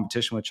our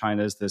competition with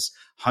China is this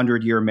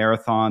 100-year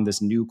marathon, this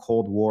new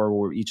Cold War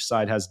where each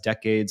side has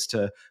decades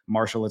to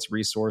marshal its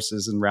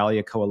resources and rally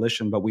a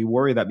coalition. But we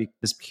worry that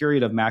this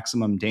period of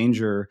maximum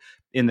danger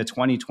in the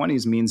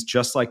 2020s means,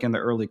 just like in the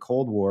early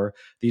Cold War,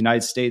 the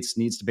United States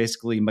needs to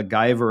basically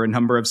MacGyver a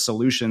number of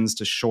solutions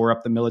to shore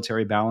up the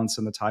military balance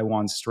in the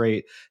Taiwan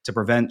Strait, to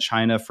prevent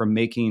China from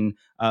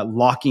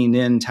locking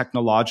in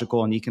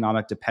technological and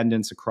economic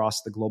dependence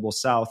across the global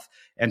South,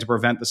 and to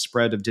prevent the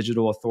spread of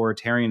digital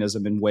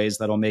authoritarianism in ways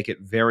that will make it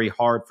very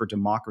hard for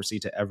democracy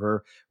to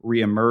ever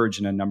reemerge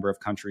in a number of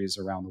countries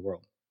around the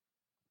world.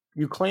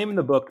 You claim in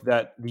the book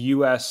that the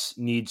U.S.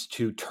 needs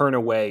to turn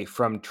away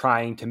from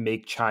trying to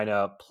make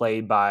China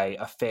play by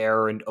a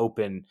fair and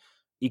open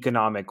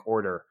economic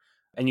order.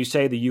 And you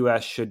say the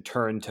U.S. should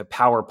turn to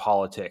power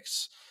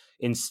politics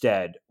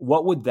instead.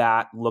 What would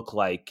that look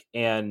like?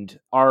 And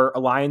are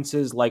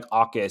alliances like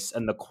AUKUS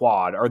and the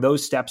Quad, are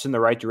those steps in the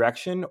right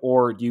direction?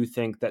 Or do you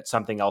think that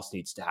something else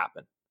needs to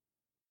happen?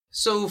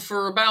 So,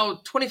 for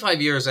about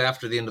 25 years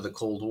after the end of the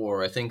Cold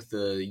War, I think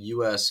the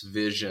U.S.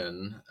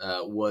 vision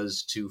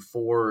was to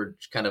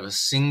forge kind of a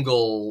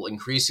single,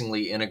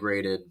 increasingly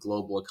integrated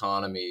global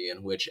economy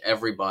in which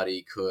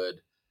everybody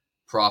could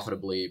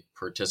profitably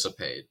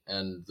participate.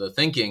 And the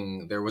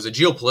thinking, there was a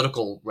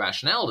geopolitical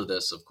rationale to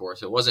this, of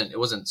course. It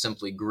wasn't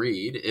simply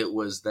greed. It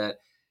was that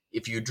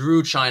if you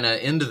drew China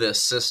into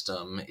this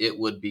system, it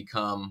would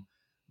become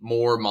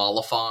more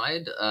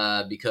mollified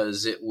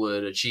because it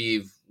would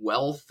achieve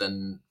wealth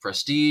and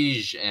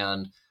prestige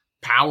and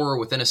power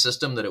within a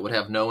system that it would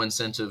have no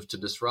incentive to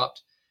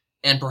disrupt.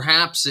 And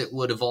perhaps it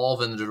would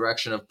evolve in the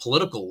direction of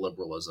political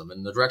liberalism,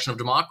 in the direction of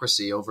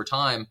democracy over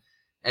time,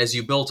 as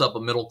you built up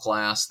a middle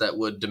class that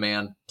would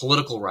demand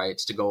political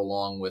rights to go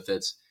along with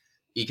its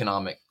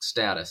economic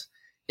status.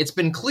 It's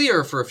been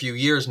clear for a few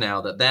years now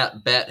that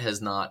that bet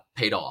has not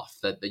paid off,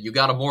 that you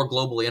got a more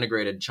globally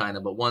integrated China,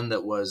 but one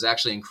that was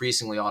actually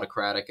increasingly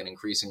autocratic and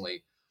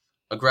increasingly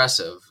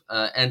aggressive.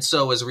 And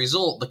so as a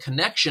result, the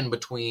connection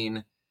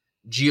between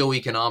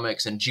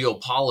geoeconomics and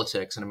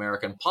geopolitics in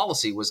American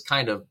policy was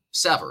kind of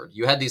severed.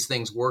 You had these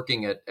things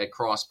working at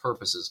cross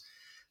purposes.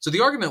 So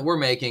the argument we're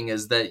making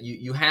is that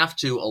you have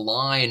to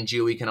align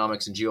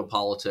geoeconomics and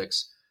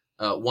geopolitics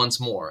once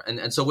more.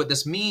 And so what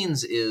this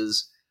means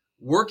is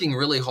working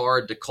really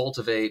hard to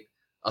cultivate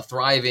a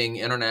thriving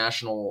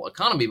international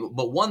economy,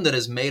 but one that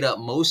is made up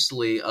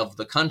mostly of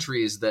the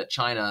countries that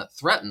China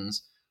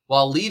threatens,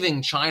 while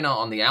leaving China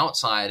on the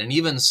outside and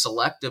even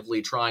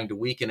selectively trying to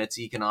weaken its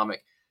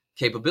economic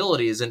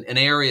capabilities in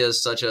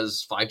areas such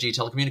as 5G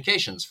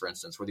telecommunications, for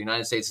instance, where the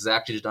United States has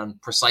actually done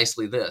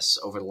precisely this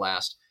over the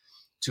last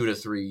 2 to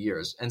 3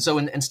 years. And so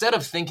instead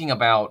of thinking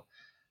about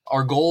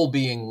our goal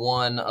being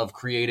one of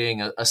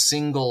creating a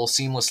single,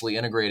 seamlessly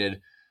integrated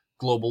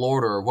global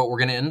order, what we're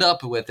going to end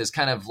up with is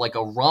kind of like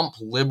a rump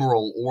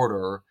liberal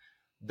order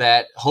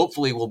that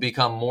hopefully will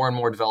become more and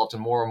more developed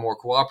and more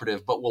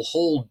cooperative, but will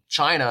hold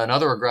China and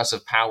other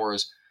aggressive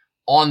powers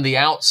on the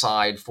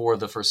outside for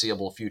the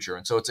foreseeable future.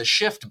 And so it's a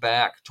shift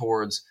back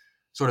towards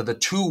sort of the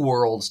two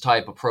worlds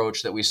type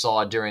approach that we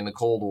saw during the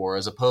Cold War,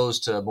 as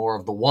opposed to more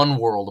of the one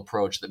world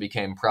approach that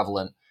became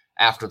prevalent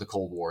after the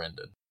Cold War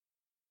ended.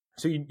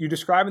 So you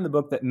describe in the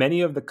book that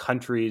many of the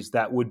countries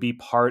that would be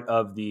part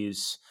of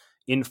these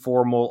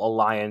informal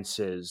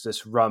alliances,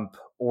 this rump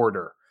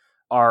order,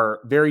 are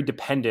very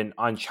dependent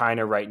on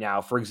China right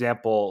now. For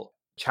example,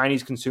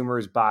 Chinese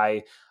consumers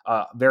buy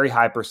a very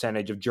high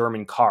percentage of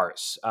German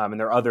cars, and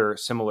there are other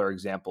similar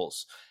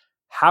examples.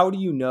 How do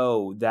you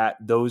know that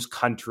those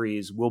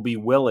countries will be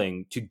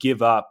willing to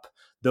give up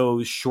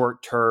those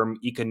short-term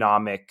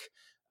economic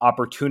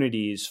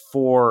opportunities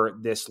for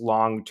this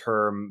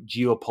long-term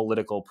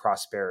geopolitical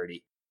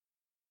prosperity?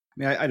 I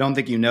mean, I don't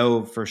think you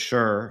know for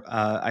sure.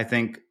 I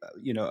think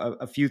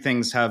a few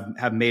things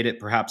have made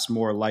it perhaps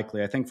more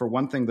likely. I think for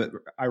one thing that,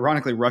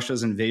 ironically,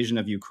 Russia's invasion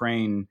of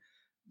Ukraine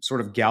sort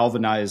of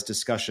galvanized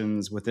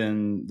discussions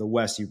within the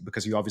West,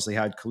 because you obviously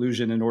had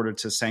collusion in order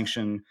to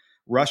sanction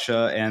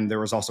Russia, and there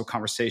was also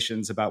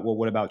conversations about, well,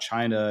 what about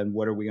China, and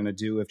what are we going to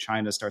do if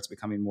China starts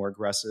becoming more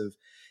aggressive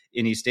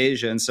in East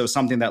Asia? And so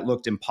something that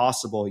looked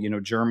impossible,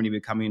 Germany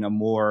becoming a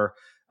more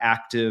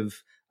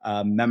active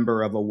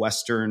member of a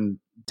Western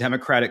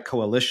democratic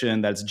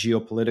coalition that's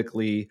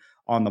geopolitically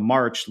on the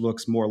march,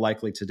 looks more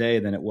likely today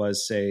than it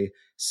was, say,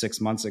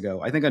 6 months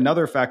ago. I think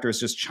another factor is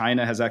just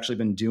China has actually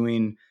been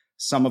doing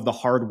some of the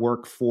hard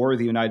work for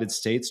the United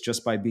States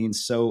just by being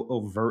so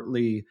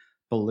overtly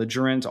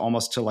belligerent,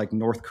 almost to like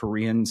North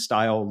Korean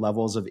style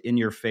levels of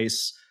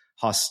in-your-face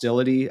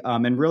hostility,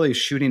 and really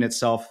shooting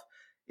itself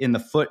in the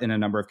foot in a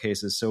number of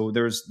cases. So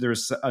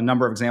there's a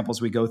number of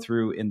examples we go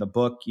through in the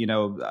book.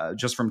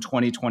 Just from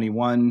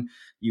 2021,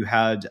 you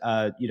had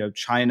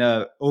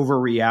China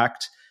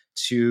overreact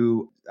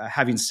to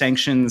having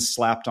sanctions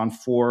slapped on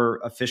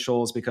 4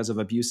 officials because of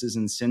abuses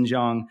in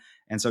Xinjiang.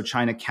 And so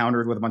China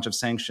countered with a bunch of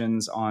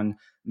sanctions on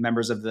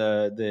members of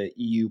the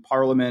EU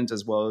Parliament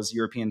as well as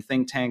European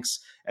think tanks.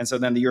 And so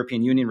then the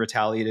European Union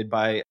retaliated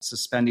by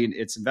suspending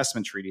its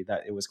investment treaty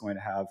that it was going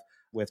to have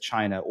with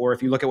China. Or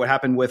if you look at what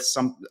happened with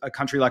a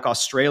country like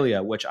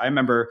Australia, which I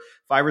remember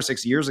 5 or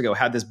 6 years ago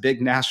had this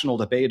big national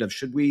debate of,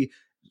 should we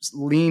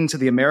lean to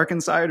the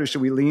American side or should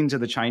we lean to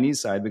the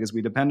Chinese side? Because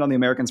we depend on the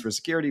Americans for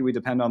security, we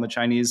depend on the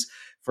Chinese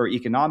for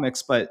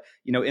economics. But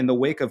in the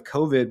wake of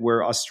COVID,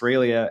 where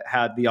Australia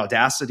had the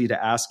audacity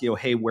to ask,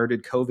 hey, where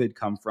did COVID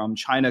come from?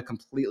 China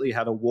completely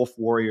had a wolf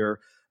warrior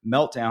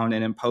meltdown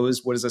and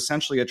imposed what is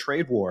essentially a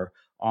trade war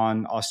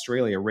on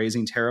Australia,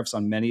 raising tariffs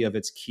on many of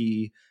its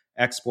key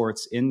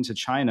exports into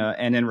China.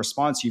 And in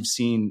response, you've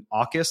seen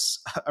AUKUS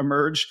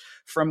emerge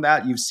from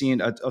that. You've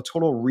seen a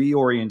total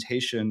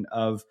reorientation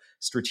of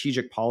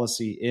strategic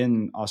policy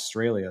in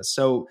Australia.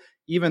 So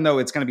even though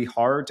it's going to be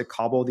hard to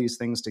cobble these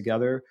things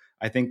together,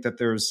 I think that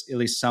there's at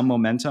least some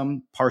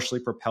momentum, partially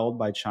propelled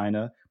by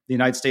China. The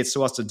United States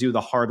still has to do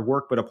the hard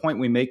work, but a point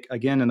we make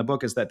again in the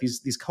book is that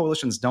these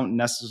coalitions don't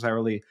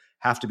necessarily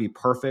have to be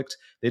perfect.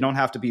 They don't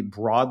have to be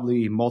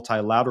broadly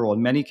multilateral.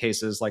 In many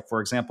cases, like for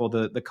example,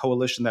 the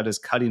coalition that is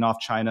cutting off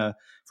China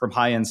from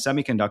high-end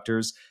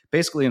semiconductors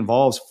basically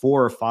involves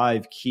 4 or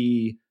 5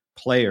 key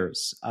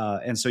players.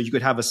 And so you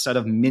could have a set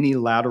of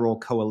mini-lateral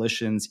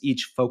coalitions,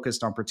 each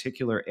focused on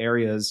particular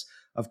areas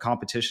of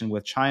competition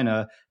with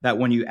China, that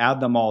when you add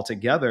them all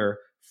together,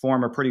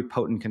 form a pretty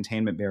potent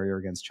containment barrier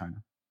against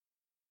China.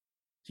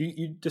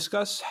 You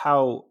discuss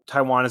how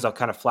Taiwan is a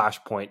kind of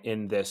flashpoint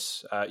in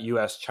this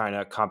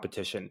U.S.-China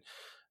competition,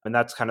 and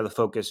that's kind of the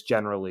focus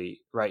generally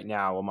right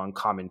now among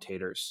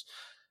commentators.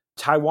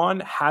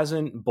 Taiwan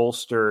hasn't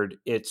bolstered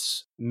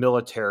its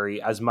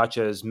military as much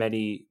as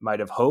many might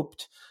have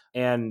hoped,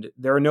 and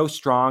there are no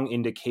strong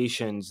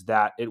indications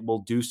that it will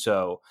do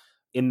so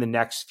in the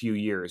next few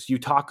years. You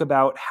talk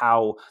about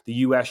how the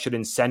U.S. should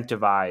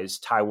incentivize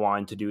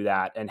Taiwan to do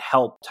that and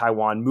help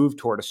Taiwan move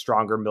toward a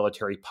stronger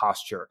military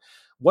posture.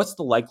 What's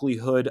the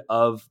likelihood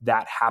of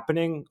that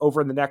happening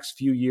over the next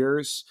few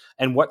years?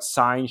 And what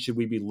signs should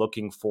we be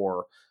looking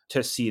for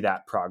to see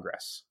that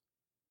progress?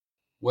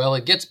 Well,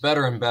 it gets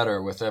better and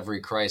better with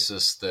every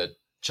crisis that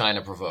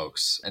China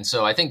provokes. And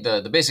so I think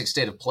the basic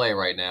state of play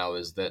right now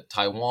is that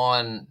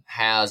Taiwan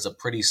has a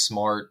pretty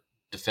smart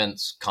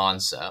defense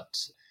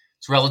concept.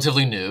 It's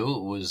relatively new.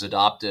 It was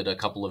adopted a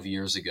couple of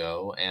years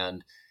ago.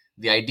 And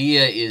the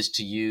idea is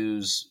to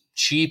use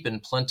cheap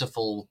and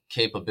plentiful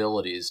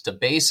capabilities to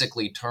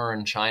basically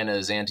turn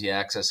China's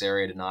anti-access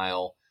area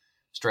denial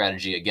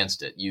strategy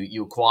against it.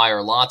 You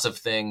acquire lots of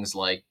things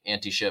like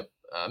anti-ship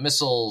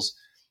missiles,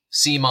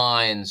 sea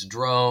mines,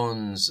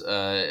 drones,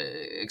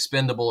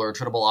 expendable or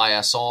attritable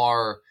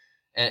ISR,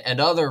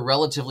 and other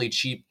relatively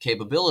cheap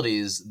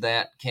capabilities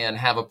that can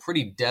have a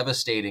pretty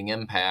devastating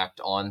impact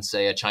on,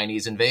 say, a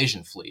Chinese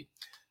invasion fleet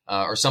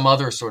or some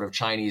other sort of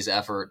Chinese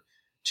effort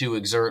to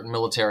exert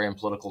military and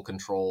political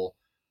control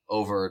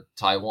over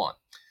Taiwan.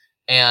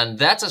 And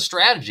that's a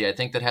strategy, I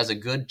think, that has a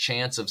good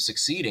chance of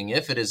succeeding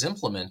if it is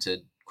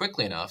implemented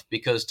quickly enough,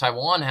 because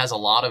Taiwan has a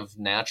lot of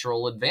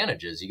natural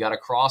advantages. You got to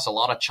cross a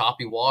lot of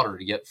choppy water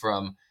to get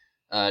from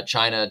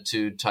China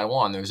to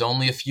Taiwan. There's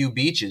only a few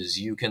beaches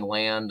you can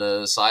land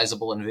a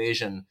sizable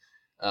invasion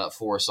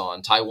force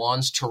on.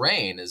 Taiwan's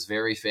terrain is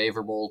very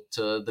favorable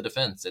to the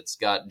defense. It's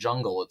got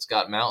jungle, it's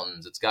got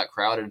mountains, it's got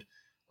crowded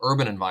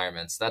urban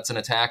environments. That's an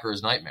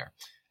attacker's nightmare.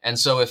 And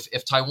so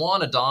if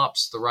Taiwan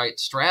adopts the right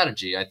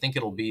strategy, I think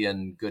it'll be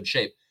in good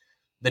shape.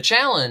 The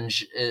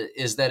challenge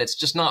is that it's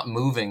just not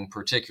moving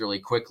particularly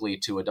quickly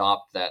to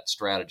adopt that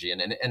strategy.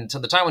 And so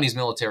the Taiwanese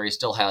military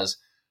still has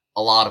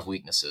a lot of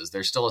weaknesses.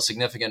 There's still a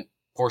significant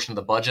portion of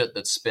the budget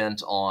that's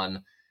spent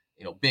on,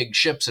 big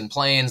ships and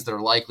planes that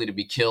are likely to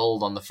be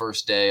killed on the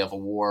first day of a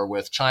war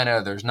with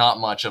China. There's not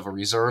much of a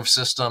reserve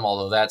system,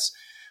 although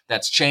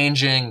that's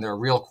changing. There are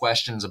real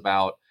questions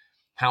about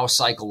how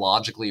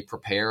psychologically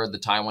prepared the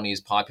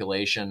Taiwanese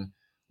population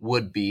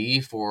would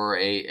be for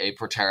a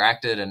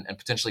protracted and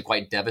potentially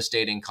quite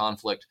devastating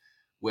conflict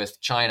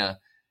with China.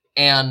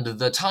 And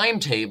the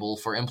timetable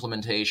for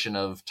implementation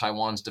of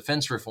Taiwan's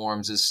defense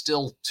reforms is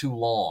still too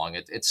long.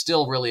 It's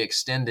still really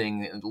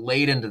extending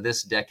late into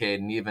this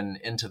decade and even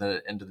into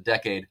the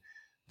decade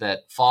that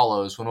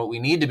follows, when what we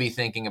need to be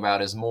thinking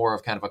about is more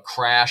of kind of a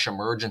crash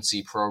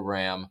emergency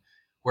program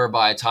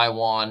whereby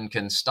Taiwan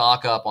can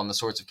stock up on the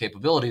sorts of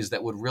capabilities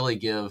that would really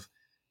give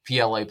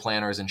PLA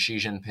planners and Xi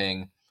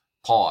Jinping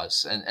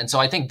pause. And so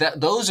I think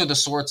that those are the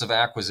sorts of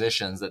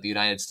acquisitions that the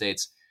United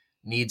States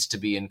needs to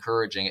be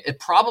encouraging. It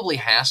probably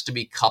has to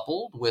be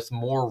coupled with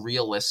more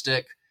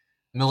realistic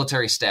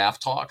military staff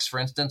talks, for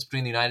instance,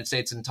 between the United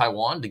States and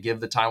Taiwan, to give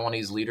the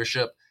Taiwanese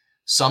leadership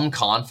some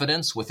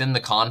confidence within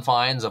the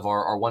confines of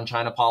our one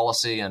China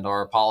policy and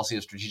our policy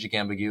of strategic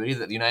ambiguity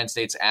that the United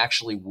States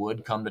actually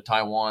would come to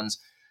Taiwan's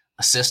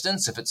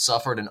assistance if it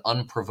suffered an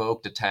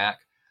unprovoked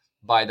attack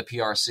by the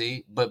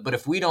PRC. But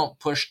if we don't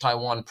push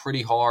Taiwan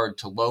pretty hard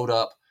to load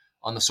up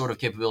on the sort of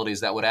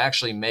capabilities that would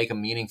actually make a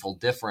meaningful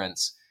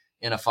difference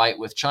in a fight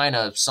with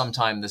China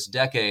sometime this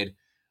decade,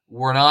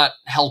 we're not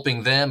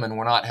helping them and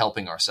we're not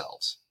helping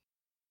ourselves.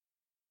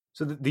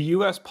 So the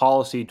U.S.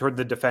 policy toward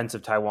the defense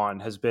of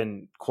Taiwan has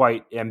been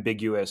quite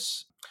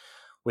ambiguous,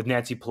 with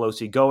Nancy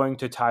Pelosi going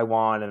to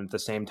Taiwan and at the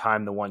same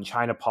time the one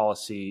China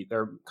policy.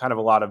 There are kind of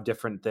a lot of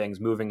different things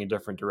moving in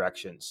different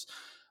directions.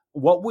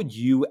 What would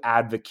you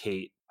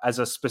advocate as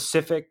a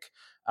specific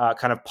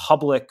kind of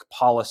public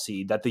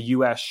policy that the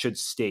U.S. should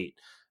state?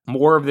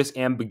 More of this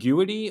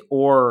ambiguity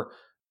or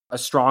a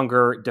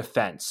stronger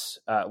defense?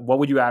 What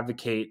would you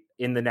advocate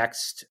in the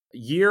next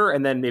year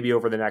and then maybe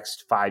over the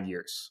next 5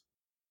 years?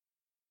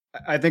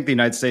 I think the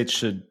United States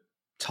should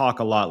talk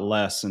a lot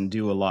less and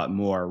do a lot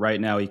more. Right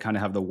now, you kind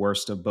of have the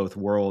worst of both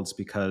worlds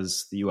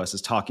because the U.S.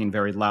 is talking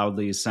very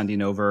loudly,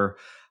 sending over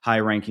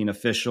high-ranking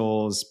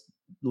officials,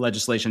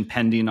 legislation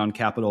pending on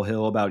Capitol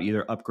Hill about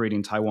either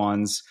upgrading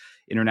Taiwan's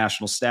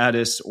international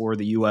status or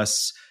the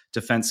U.S.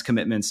 defense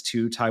commitments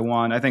to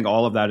Taiwan. I think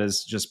all of that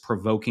is just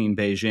provoking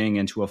Beijing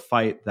into a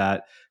fight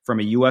that, from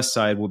a U.S.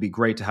 side, will be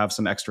great to have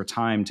some extra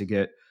time to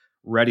get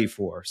ready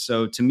for.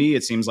 So to me,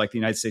 it seems like the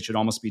United States should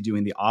almost be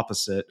doing the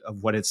opposite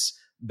of what it's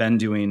been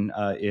doing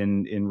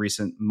in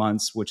recent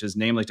months, which is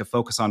namely to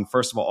focus on,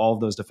 first of all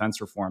of those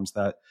defense reforms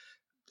that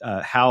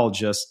Hal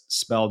just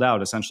spelled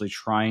out, essentially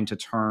trying to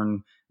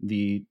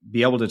be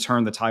able to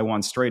turn the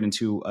Taiwan Strait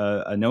into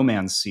a no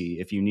man's sea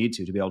if you need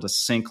to be able to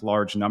sink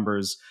large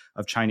numbers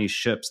of Chinese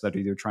ships that are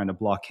either trying to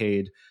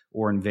blockade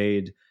or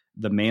invade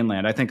the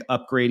mainland. I think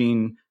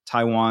upgrading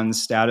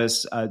Taiwan's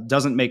status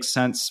doesn't make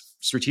sense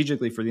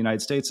strategically for the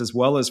United States, as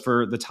well as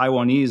for the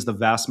Taiwanese, the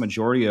vast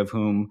majority of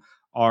whom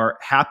are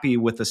happy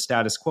with the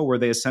status quo, where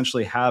they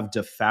essentially have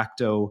de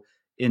facto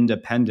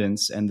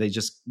independence, and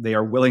they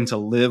are willing to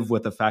live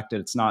with the fact that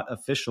it's not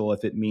official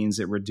if it means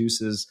it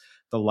reduces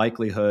the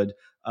likelihood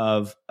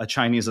of a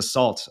Chinese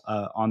assault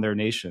on their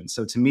nation.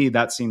 So to me,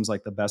 that seems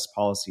like the best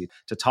policy,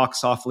 to talk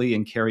softly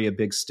and carry a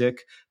big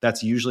stick.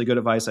 That's usually good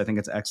advice. I think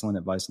it's excellent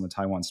advice on the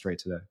Taiwan Strait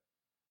today.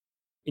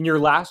 In your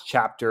last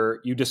chapter,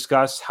 you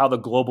discuss how the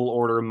global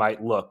order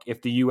might look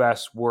if the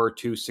U.S. were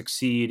to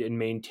succeed in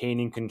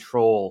maintaining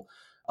control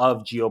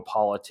of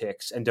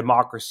geopolitics and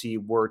democracy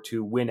were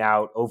to win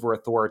out over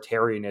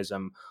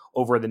authoritarianism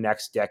over the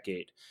next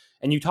decade.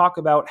 And you talk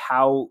about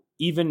how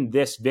even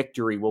this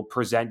victory will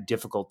present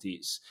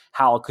difficulties.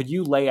 Hal, could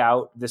you lay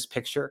out this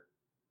picture?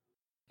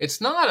 It's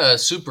not a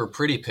super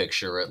pretty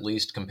picture, at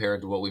least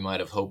compared to what we might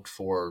have hoped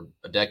for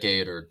a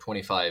decade or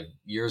 25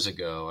 years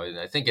ago.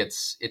 I think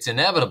it's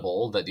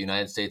inevitable that the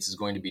United States is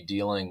going to be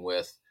dealing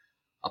with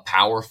a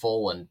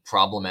powerful and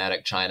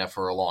problematic China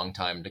for a long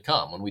time to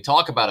come. When we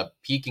talk about a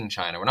peaking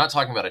China, we're not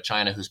talking about a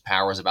China whose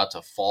power is about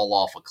to fall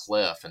off a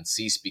cliff and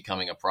cease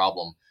becoming a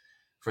problem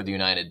for the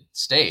United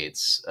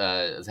States.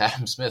 As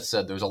Adam Smith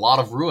said, there's a lot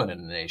of ruin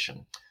in the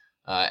nation.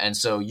 And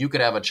so you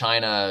could have a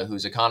China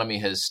whose economy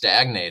has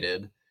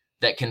stagnated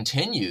that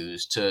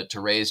continues to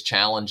raise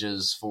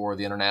challenges for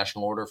the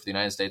international order, for the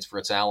United States, for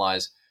its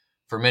allies,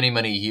 for many,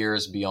 many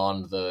years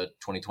beyond the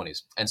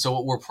 2020s. And so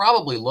what we're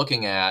probably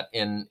looking at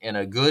in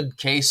a good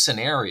case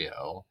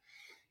scenario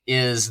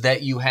is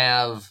that you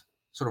have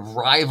sort of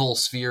rival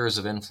spheres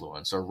of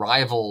influence or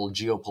rival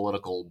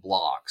geopolitical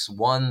blocks,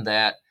 one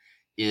that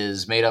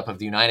is made up of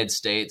the United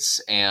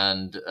States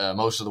and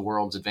most of the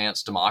world's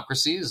advanced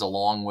democracies,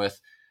 along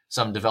with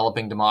some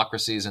developing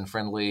democracies and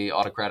friendly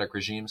autocratic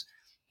regimes,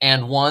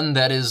 and one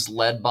that is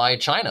led by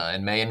China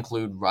and may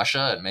include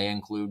Russia, it may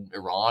include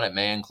Iran, it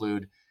may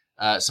include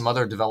some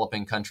other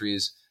developing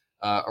countries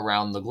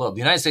around the globe.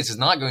 The United States is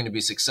not going to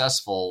be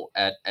successful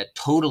at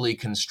totally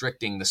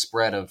constricting the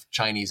spread of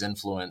Chinese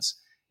influence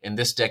in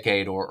this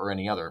decade or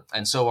any other.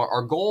 And so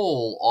our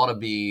goal ought to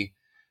be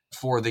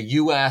for the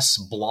U.S.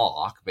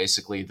 bloc,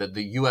 basically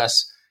the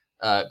U.S.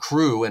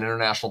 Crew in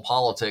international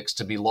politics,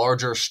 to be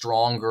larger,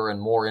 stronger,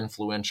 and more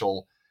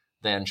influential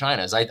than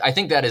China's. I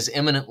think that is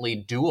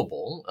eminently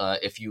doable.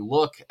 If you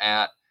look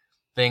at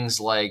things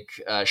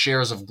like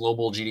shares of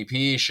global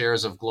GDP,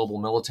 shares of global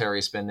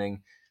military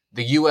spending,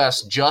 the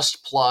U.S.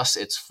 just plus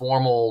its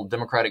formal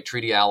democratic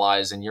treaty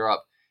allies in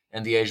Europe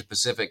and the Asia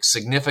Pacific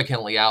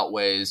significantly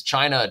outweighs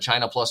China,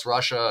 China plus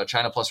Russia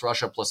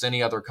plus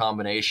any other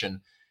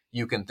combination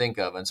you can think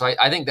of. And so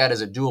I think that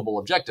is a doable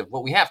objective.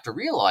 What we have to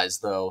realize,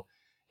 though,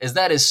 is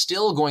that is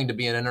still going to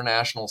be an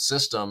international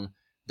system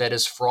that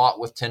is fraught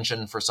with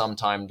tension for some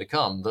time to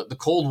come. The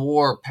Cold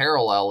War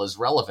parallel is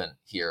relevant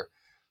here.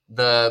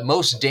 The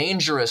most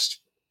dangerous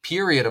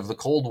period of the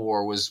Cold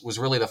War was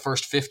really the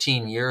first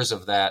 15 years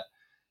of that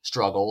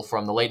struggle,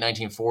 from the late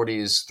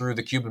 1940s through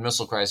the Cuban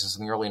Missile Crisis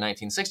in the early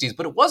 1960s.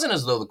 But it wasn't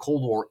as though the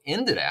Cold War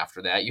ended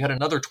after that. You had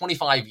another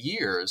 25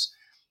 years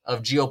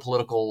of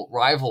geopolitical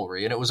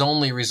rivalry, and it was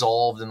only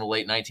resolved in the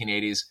late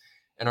 1980s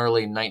and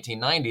early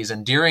 1990s.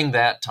 And during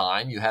that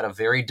time, you had a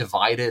very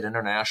divided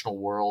international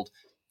world,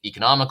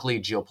 economically,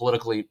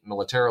 geopolitically,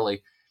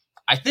 militarily.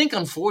 I think,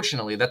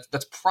 unfortunately,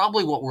 that's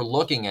probably what we're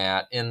looking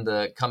at in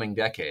the coming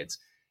decades.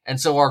 And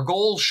so our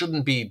goal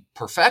shouldn't be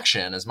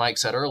perfection, as Mike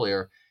said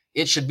earlier.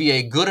 It should be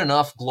a good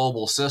enough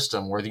global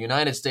system where the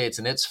United States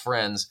and its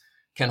friends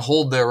can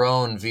hold their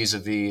own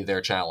vis-a-vis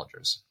their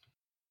challengers.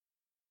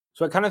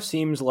 So it kind of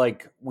seems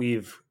like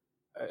we've,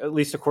 at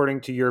least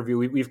according to your view,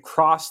 we've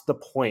crossed the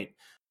point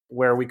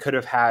where we could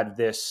have had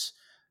this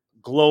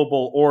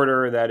global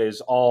order that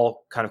is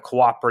all kind of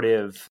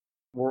cooperative.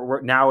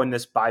 We're now in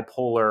this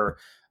bipolar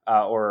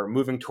or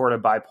moving toward a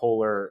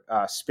bipolar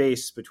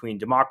space between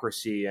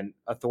democracy and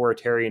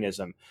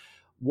authoritarianism.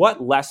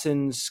 What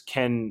lessons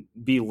can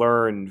be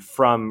learned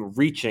from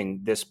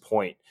reaching this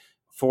point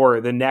for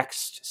the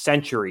next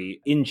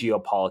century in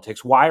geopolitics?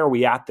 Why are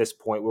we at this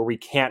point where we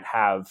can't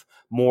have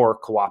more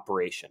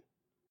cooperation?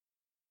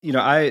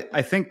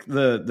 I think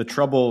the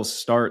trouble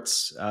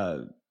starts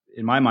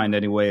in my mind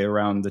anyway,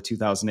 around the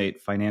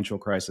 2008 financial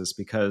crisis,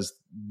 because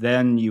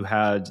then you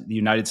had the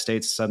United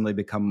States suddenly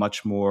become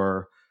much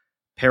more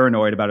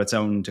paranoid about its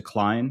own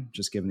decline,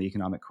 just given the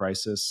economic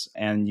crisis.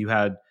 And you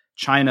had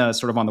China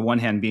sort of on the one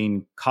hand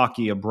being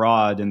cocky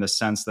abroad in the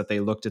sense that they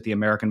looked at the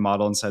American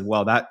model and said,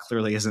 well, that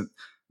clearly isn't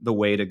the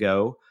way to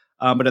go.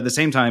 But at the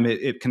same time,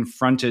 it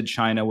confronted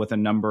China with a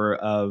number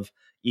of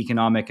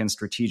economic and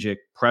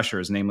strategic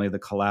pressures, namely the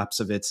collapse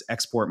of its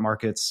export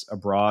markets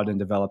abroad in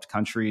developed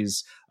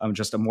countries,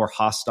 just a more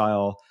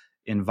hostile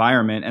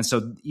environment. And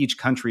so each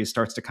country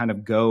starts to kind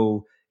of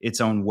go its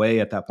own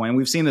way at that point. And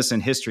we've seen this in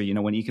history, you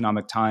know, when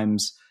economic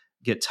times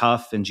get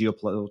tough and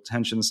geopolitical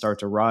tensions start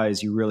to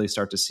rise, you really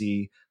start to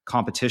see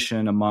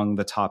competition among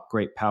the top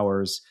great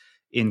powers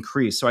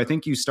increase. So I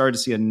think you start to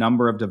see a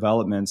number of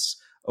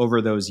developments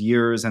over those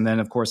years. And then,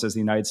 of course, as the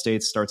United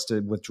States starts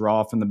to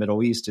withdraw from the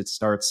Middle East, it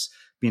starts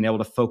being able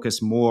to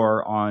focus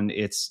more on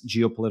its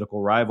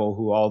geopolitical rival,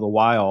 who all the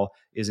while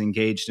is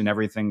engaged in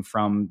everything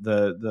from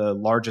the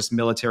largest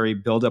military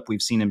buildup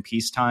we've seen in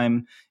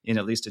peacetime in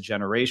at least a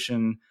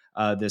generation,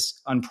 this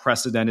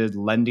unprecedented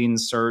lending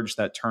surge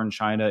that turned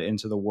China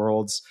into the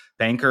world's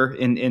banker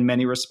in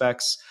many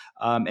respects,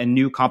 and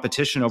new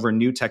competition over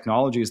new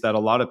technologies that a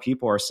lot of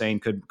people are saying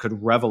could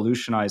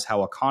revolutionize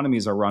how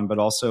economies are run, but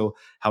also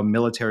how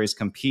militaries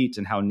compete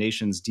and how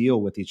nations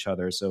deal with each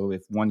other. So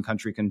if one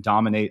country can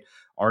dominate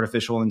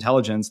artificial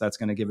intelligence, that's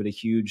going to give it a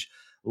huge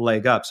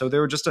leg up. So there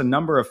were just a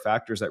number of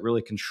factors that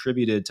really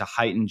contributed to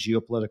heightened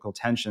geopolitical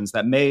tensions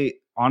that may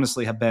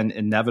honestly have been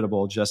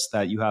inevitable, just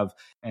that you have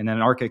an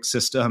anarchic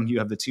system, you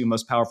have the two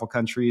most powerful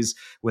countries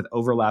with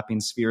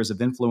overlapping spheres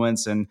of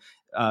influence and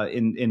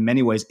in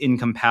many ways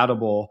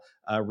incompatible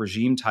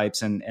regime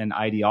types and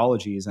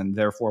ideologies, and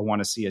therefore want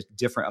to see a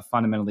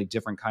fundamentally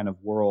different kind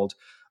of world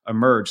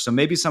emerge. So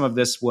maybe some of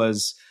this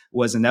was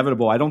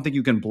inevitable. I don't think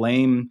you can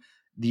blame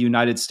the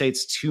United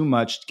States too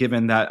much,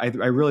 given that I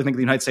really think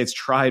the United States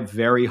tried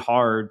very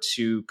hard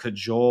to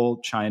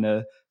cajole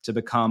China to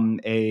become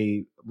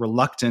a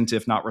reluctant,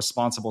 if not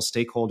responsible,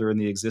 stakeholder in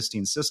the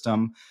existing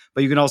system.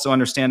 But you can also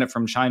understand it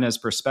from China's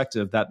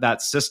perspective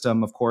that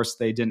system, of course,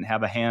 they didn't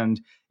have a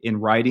hand in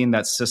writing.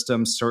 That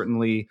system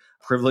certainly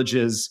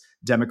privileges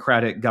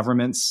democratic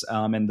governments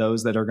and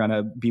those that are going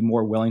to be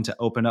more willing to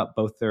open up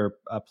both their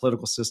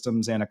political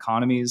systems and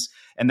economies.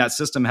 And that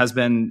system has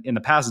been in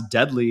the past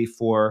deadly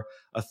for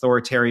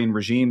authoritarian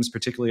regimes,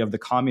 particularly of the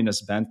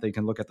communist bent. They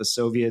can look at the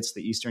Soviets,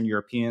 the Eastern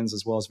Europeans,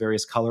 as well as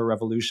various color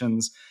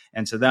revolutions.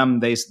 And to them,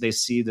 they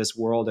see this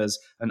world as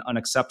an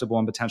unacceptable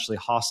and potentially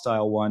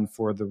hostile one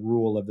for the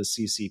rule of the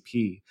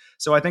CCP.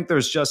 So I think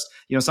there's just,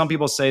 some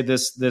people say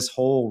this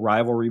whole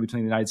rivalry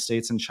between the United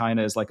States and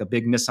China is like a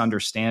big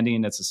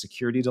misunderstanding. It's a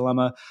security dilemma.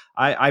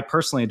 I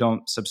personally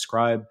don't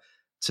subscribe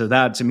to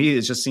that. To me,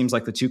 it just seems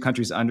like the two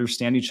countries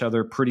understand each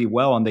other pretty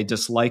well, and they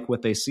dislike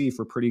what they see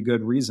for pretty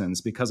good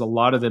reasons, because a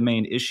lot of the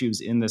main issues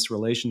in this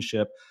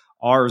relationship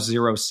are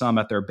zero sum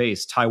at their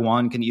base.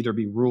 Taiwan can either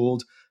be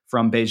ruled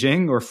from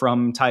Beijing or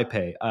from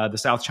Taipei. The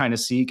South China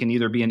Sea can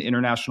either be an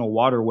international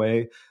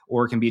waterway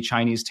or it can be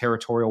Chinese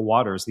territorial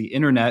waters. The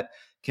internet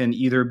can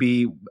either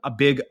be a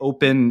big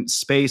open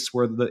space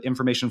where the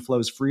information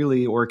flows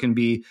freely, or it can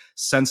be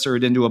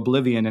censored into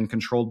oblivion and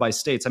controlled by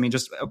states. I mean,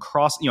 just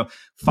across,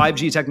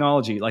 5G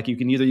technology, like you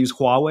can either use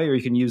Huawei or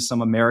you can use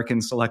some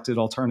American selected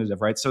alternative,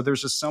 right? So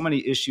there's just so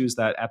many issues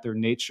that at their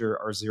nature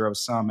are zero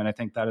sum. And I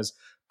think that has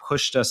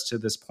pushed us to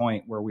this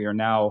point where we are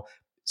now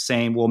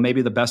saying, well,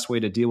 maybe the best way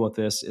to deal with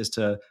this is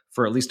to,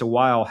 for at least a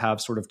while, have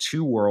sort of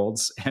two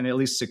worlds and at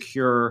least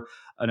secure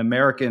an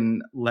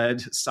American-led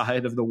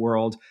side of the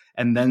world,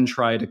 and then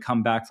try to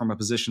come back from a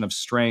position of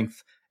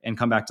strength and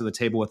come back to the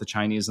table with the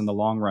Chinese in the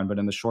long run. But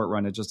in the short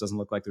run, it just doesn't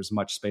look like there's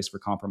much space for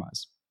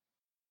compromise.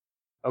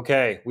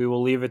 Okay, we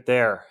will leave it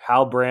there.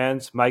 Hal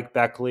Brands, Mike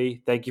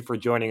Beckley, thank you for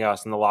joining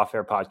us on the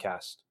Lawfare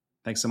podcast.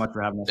 Thanks so much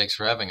for having us. Thanks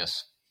for having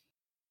us.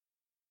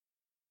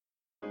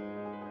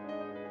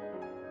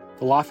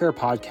 The Lawfare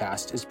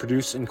podcast is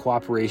produced in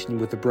cooperation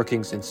with the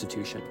Brookings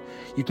Institution.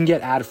 You can get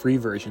ad-free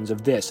versions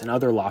of this and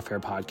other Lawfare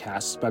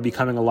podcasts by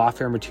becoming a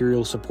Lawfare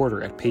material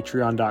supporter at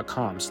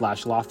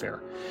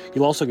patreon.com/lawfare.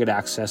 You'll also get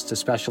access to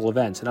special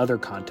events and other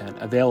content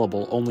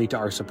available only to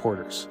our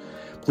supporters.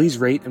 Please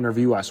rate and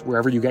review us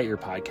wherever you get your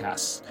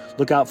podcasts.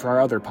 Look out for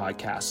our other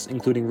podcasts,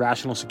 including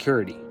Rational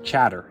Security,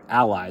 Chatter,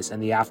 Allies,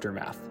 and The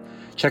Aftermath.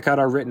 Check out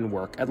our written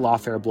work at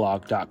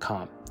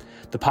lawfareblog.com.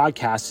 The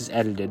podcast is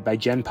edited by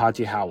Jen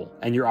Patja-Howell,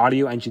 and your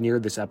audio engineer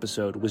this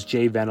episode was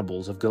Jay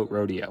Venables of Goat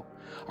Rodeo.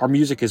 Our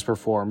music is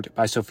performed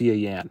by Sophia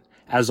Yan.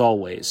 As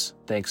always,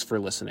 thanks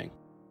for listening.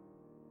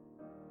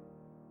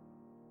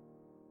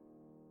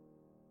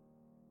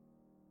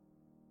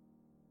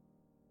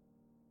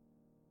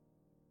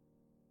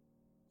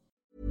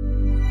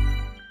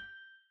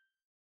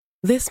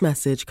 This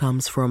message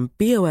comes from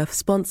BOF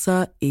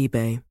sponsor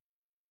eBay.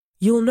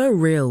 You'll know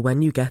real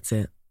when you get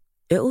it.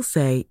 It'll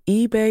say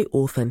eBay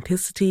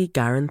Authenticity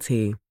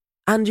Guarantee.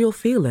 And you'll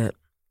feel it.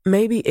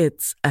 Maybe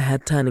it's a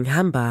head-turning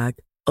handbag,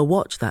 a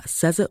watch that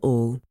says it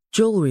all,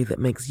 Jewelry that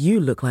makes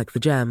you look like the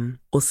gem,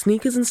 or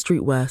sneakers and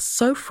streetwear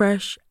so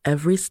fresh,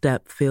 every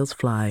step feels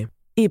fly.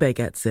 eBay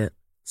gets it.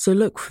 So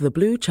look for the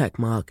blue check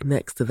mark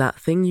next to that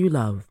thing you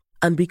love,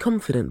 and be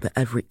confident that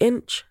every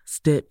inch,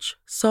 stitch,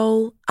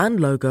 sole, and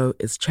logo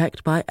is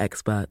checked by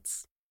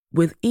experts.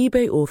 With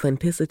eBay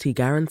Authenticity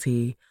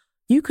Guarantee,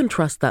 you can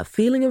trust that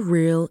feeling of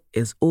real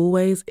is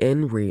always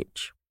in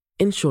reach.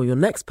 Ensure your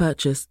next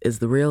purchase is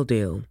the real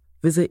deal.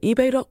 Visit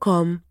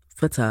ebay.com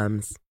for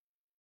terms.